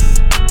why.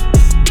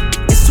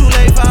 It's too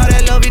late for all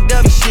that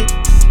lovey-dovey shit.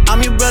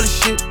 I'm your brother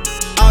shit.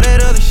 All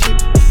that other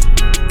shit.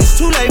 It's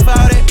too late for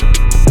all that.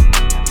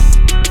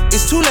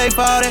 It's too late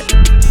for all that.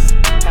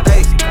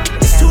 Hey,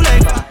 it's too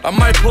late for all that. I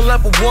might pull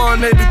up a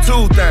one, maybe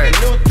two things.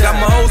 Got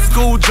my old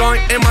school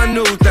joint and my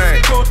new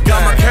thing.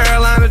 Got my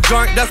Carolina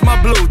joint, that's my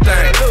blue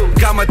thing.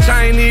 Got my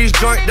Chinese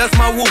joint, that's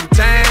my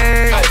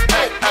Wu-Tang.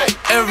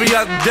 Every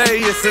other day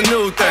it's a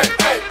new thing.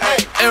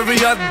 Every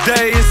other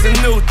day it's a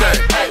new thing.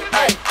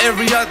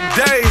 Every other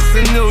day it's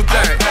a new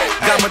thing.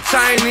 Got my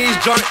Chinese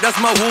joint, that's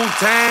my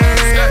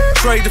Wu-Tang.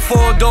 Trade the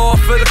 4-door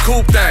for the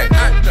coupe thing.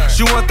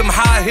 She want them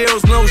high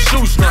heels, no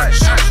shoestrings.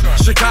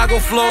 Chicago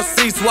floor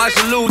seats, watch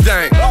the Lou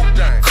Dang.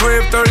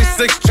 Crib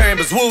 36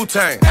 chambers,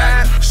 Wu-Tang.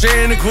 She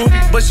ain't a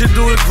groupie, but she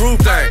do the group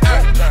thing.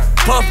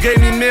 Puff gave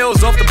me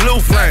meals off the blue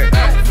flame.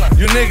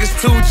 You niggas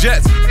 2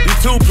 jets, you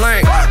 2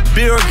 planes.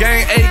 Beer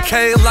gang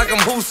AK like I'm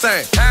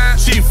Hussein.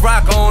 Chief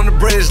Rocker on the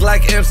bridge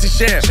like MC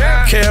Shan.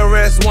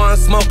 KRS-One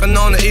smoking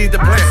on the either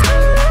brand.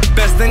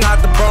 Best thing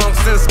out the Bronx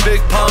since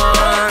Big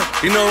Pun.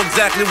 You know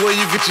exactly where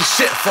you get your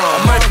shit from.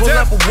 I might pull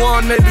up a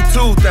one, maybe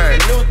 2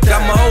 things.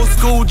 Got my old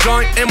school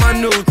joint and my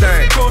new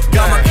thing.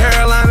 Got my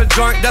Carolina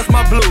joint, that's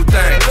my blue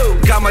thing.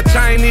 Got my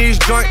Chinese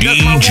joint,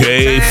 that's my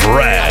DJ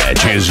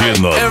Fratch is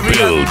in the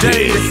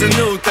building.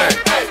 New thing.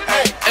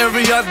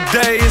 Every other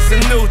day it's a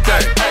new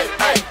thing.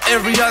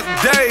 Every other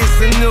day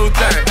it's a new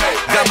thing.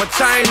 Got my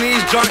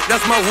Chinese joint,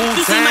 that's my Wu-Tang.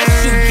 You see my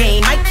shoe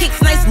game, my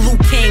kicks nice, Liu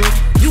King.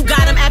 You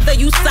got him after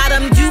you shot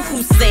him, you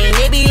Hussein.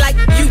 They be like,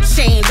 you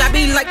change, I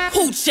be like,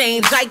 who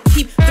changed? I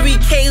keep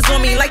 3Ks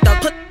on me like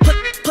the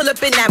pull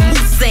up in that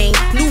Moussain.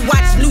 New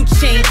watch, new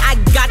chain, I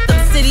got them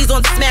cities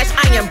on smash,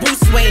 I am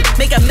Bruce Wayne.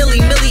 Make a milli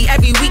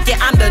every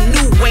weekend, I'm the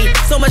new Wayne.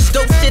 So much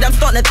dope shit, I'm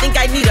starting to think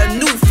I need a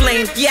new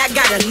flame. Yeah, I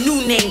got a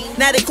new name,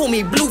 now they call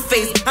me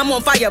Blueface. I'm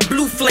on fire,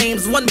 blue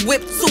flames, 1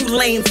 whip, 2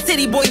 lanes.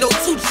 City boy, no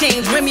 2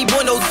 chains, Remy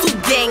boy, no 2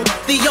 gang.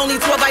 The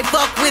only 12 I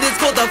fuck with is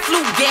called the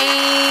flu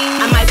gang.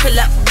 I might pull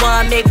up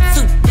 1, maybe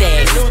 2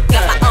 things.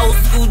 Got my old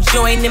school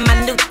joint and my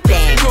new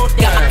thing.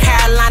 Got my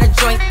Carolina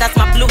joint, that's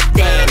my blue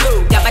thing.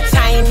 Got my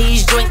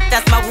Chinese joint,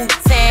 that's my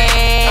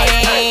Wu-Tang.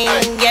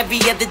 Every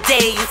other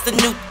day it's a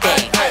new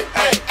thing.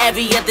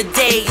 Every other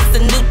day it's a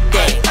new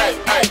thing.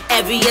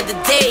 Every other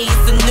day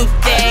it's a new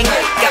thing.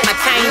 Got my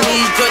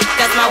Chinese joint,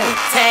 that's my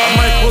Wu-Tang. I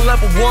might pull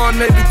up a one,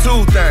 maybe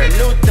 2 things.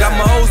 Got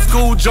my old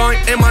school joint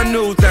and my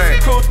new thing.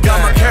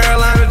 Got my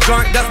Carolina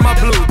joint, that's